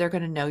it, because they're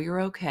going to know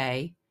you're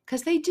okay.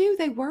 Because they do.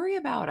 They worry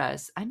about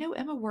us. I know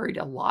Emma worried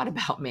a lot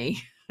about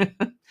me.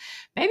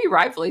 Maybe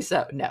rightfully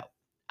so. No,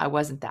 I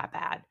wasn't that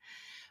bad.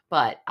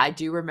 But I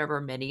do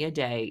remember many a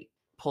day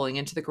pulling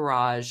into the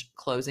garage,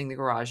 closing the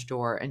garage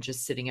door, and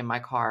just sitting in my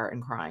car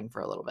and crying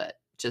for a little bit,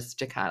 just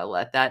to kind of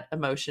let that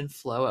emotion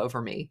flow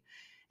over me.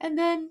 And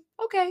then,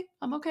 okay,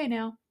 I'm okay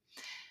now.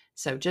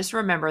 So just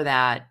remember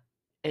that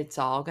it's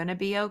all going to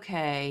be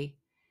okay.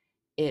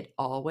 It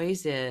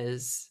always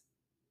is.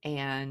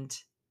 And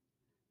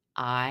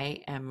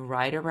I am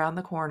right around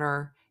the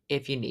corner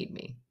if you need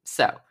me.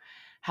 So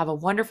have a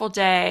wonderful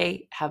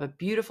day. Have a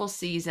beautiful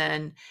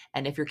season.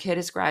 And if your kid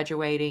is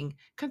graduating,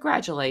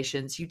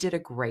 congratulations. You did a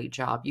great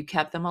job. You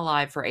kept them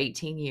alive for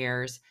 18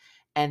 years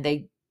and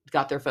they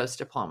got their first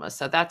diploma.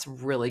 So that's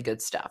really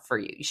good stuff for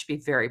you. You should be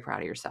very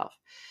proud of yourself.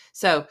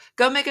 So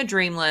go make a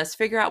dream list,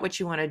 figure out what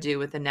you want to do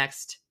with the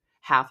next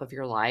half of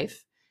your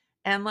life,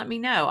 and let me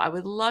know. I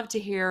would love to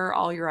hear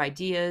all your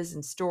ideas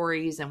and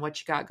stories and what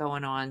you got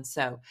going on.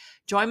 So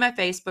join my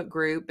Facebook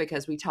group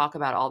because we talk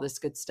about all this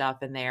good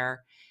stuff in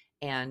there,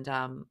 and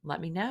let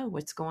me know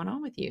what's going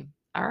on with you.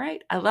 All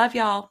right. I love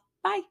y'all.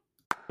 Bye.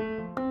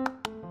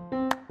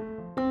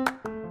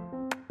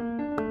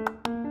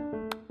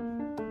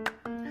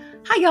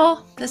 Hi,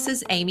 y'all. This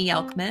is Amy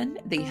Elkman,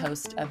 the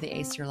host of the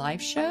Ace Your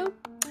Life show.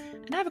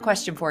 And I have a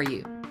question for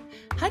you.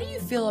 How do you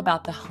feel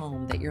about the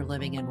home that you're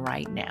living in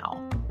right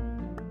now?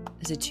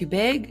 Is it too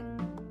big?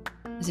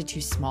 Is it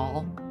too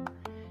small?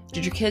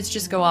 Did your kids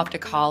just go off to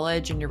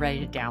college and you're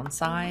ready to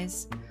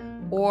downsize?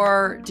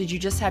 Or did you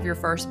just have your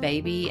first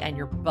baby and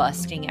you're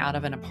busting out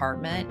of an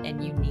apartment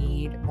and you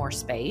need more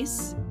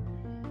space?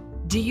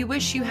 Do you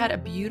wish you had a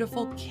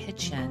beautiful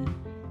kitchen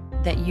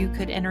that you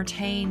could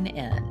entertain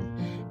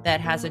in, that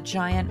has a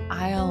giant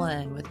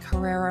island with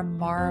Carrara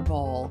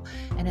marble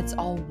and it's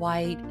all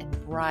white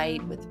and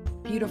bright with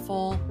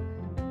beautiful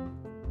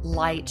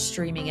light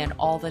streaming in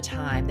all the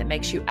time that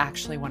makes you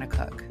actually want to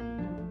cook?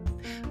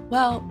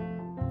 Well,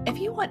 if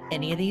you want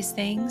any of these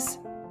things,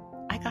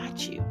 I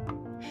got you.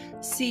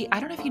 See, I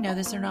don't know if you know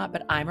this or not,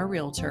 but I'm a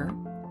realtor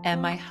and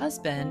my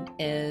husband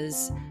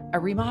is a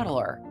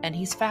remodeler and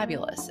he's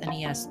fabulous. And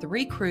he has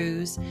 3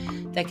 crews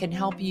that can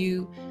help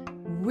you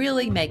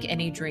really make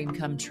any dream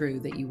come true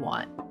that you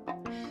want.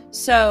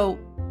 So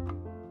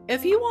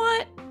if you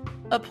want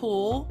a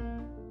pool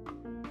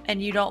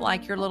and you don't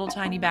like your little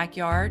tiny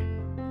backyard,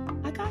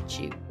 I got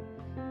you.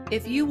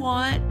 If you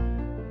want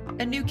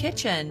a new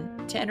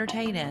kitchen to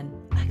entertain in,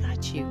 I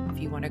got you. If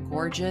you want a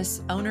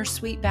gorgeous owner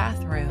suite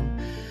bathroom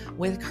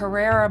with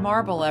Carrara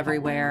marble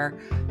everywhere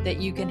that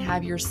you can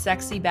have your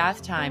sexy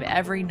bath time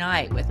every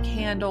night with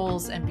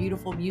candles and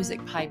beautiful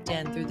music piped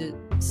in through the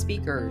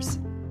speakers,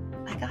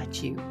 I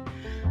got you.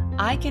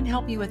 I can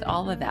help you with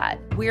all of that.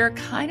 We're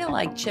kind of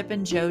like Chip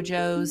and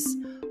JoJo's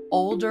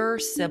older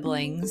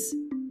siblings,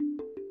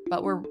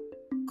 but we're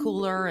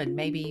cooler and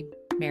maybe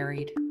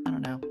married. I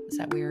don't know. Is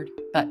that weird?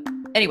 But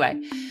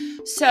anyway,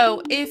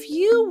 so if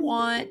you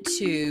want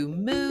to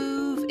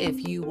move,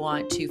 if you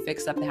want to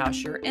fix up the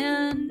house you're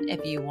in,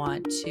 if you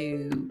want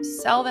to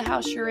sell the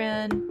house you're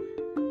in,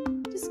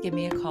 just give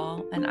me a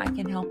call and I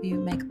can help you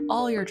make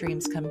all your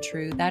dreams come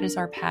true. That is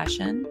our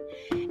passion.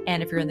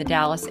 And if you're in the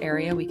Dallas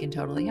area, we can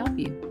totally help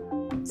you.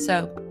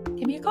 So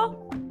give me a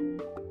call.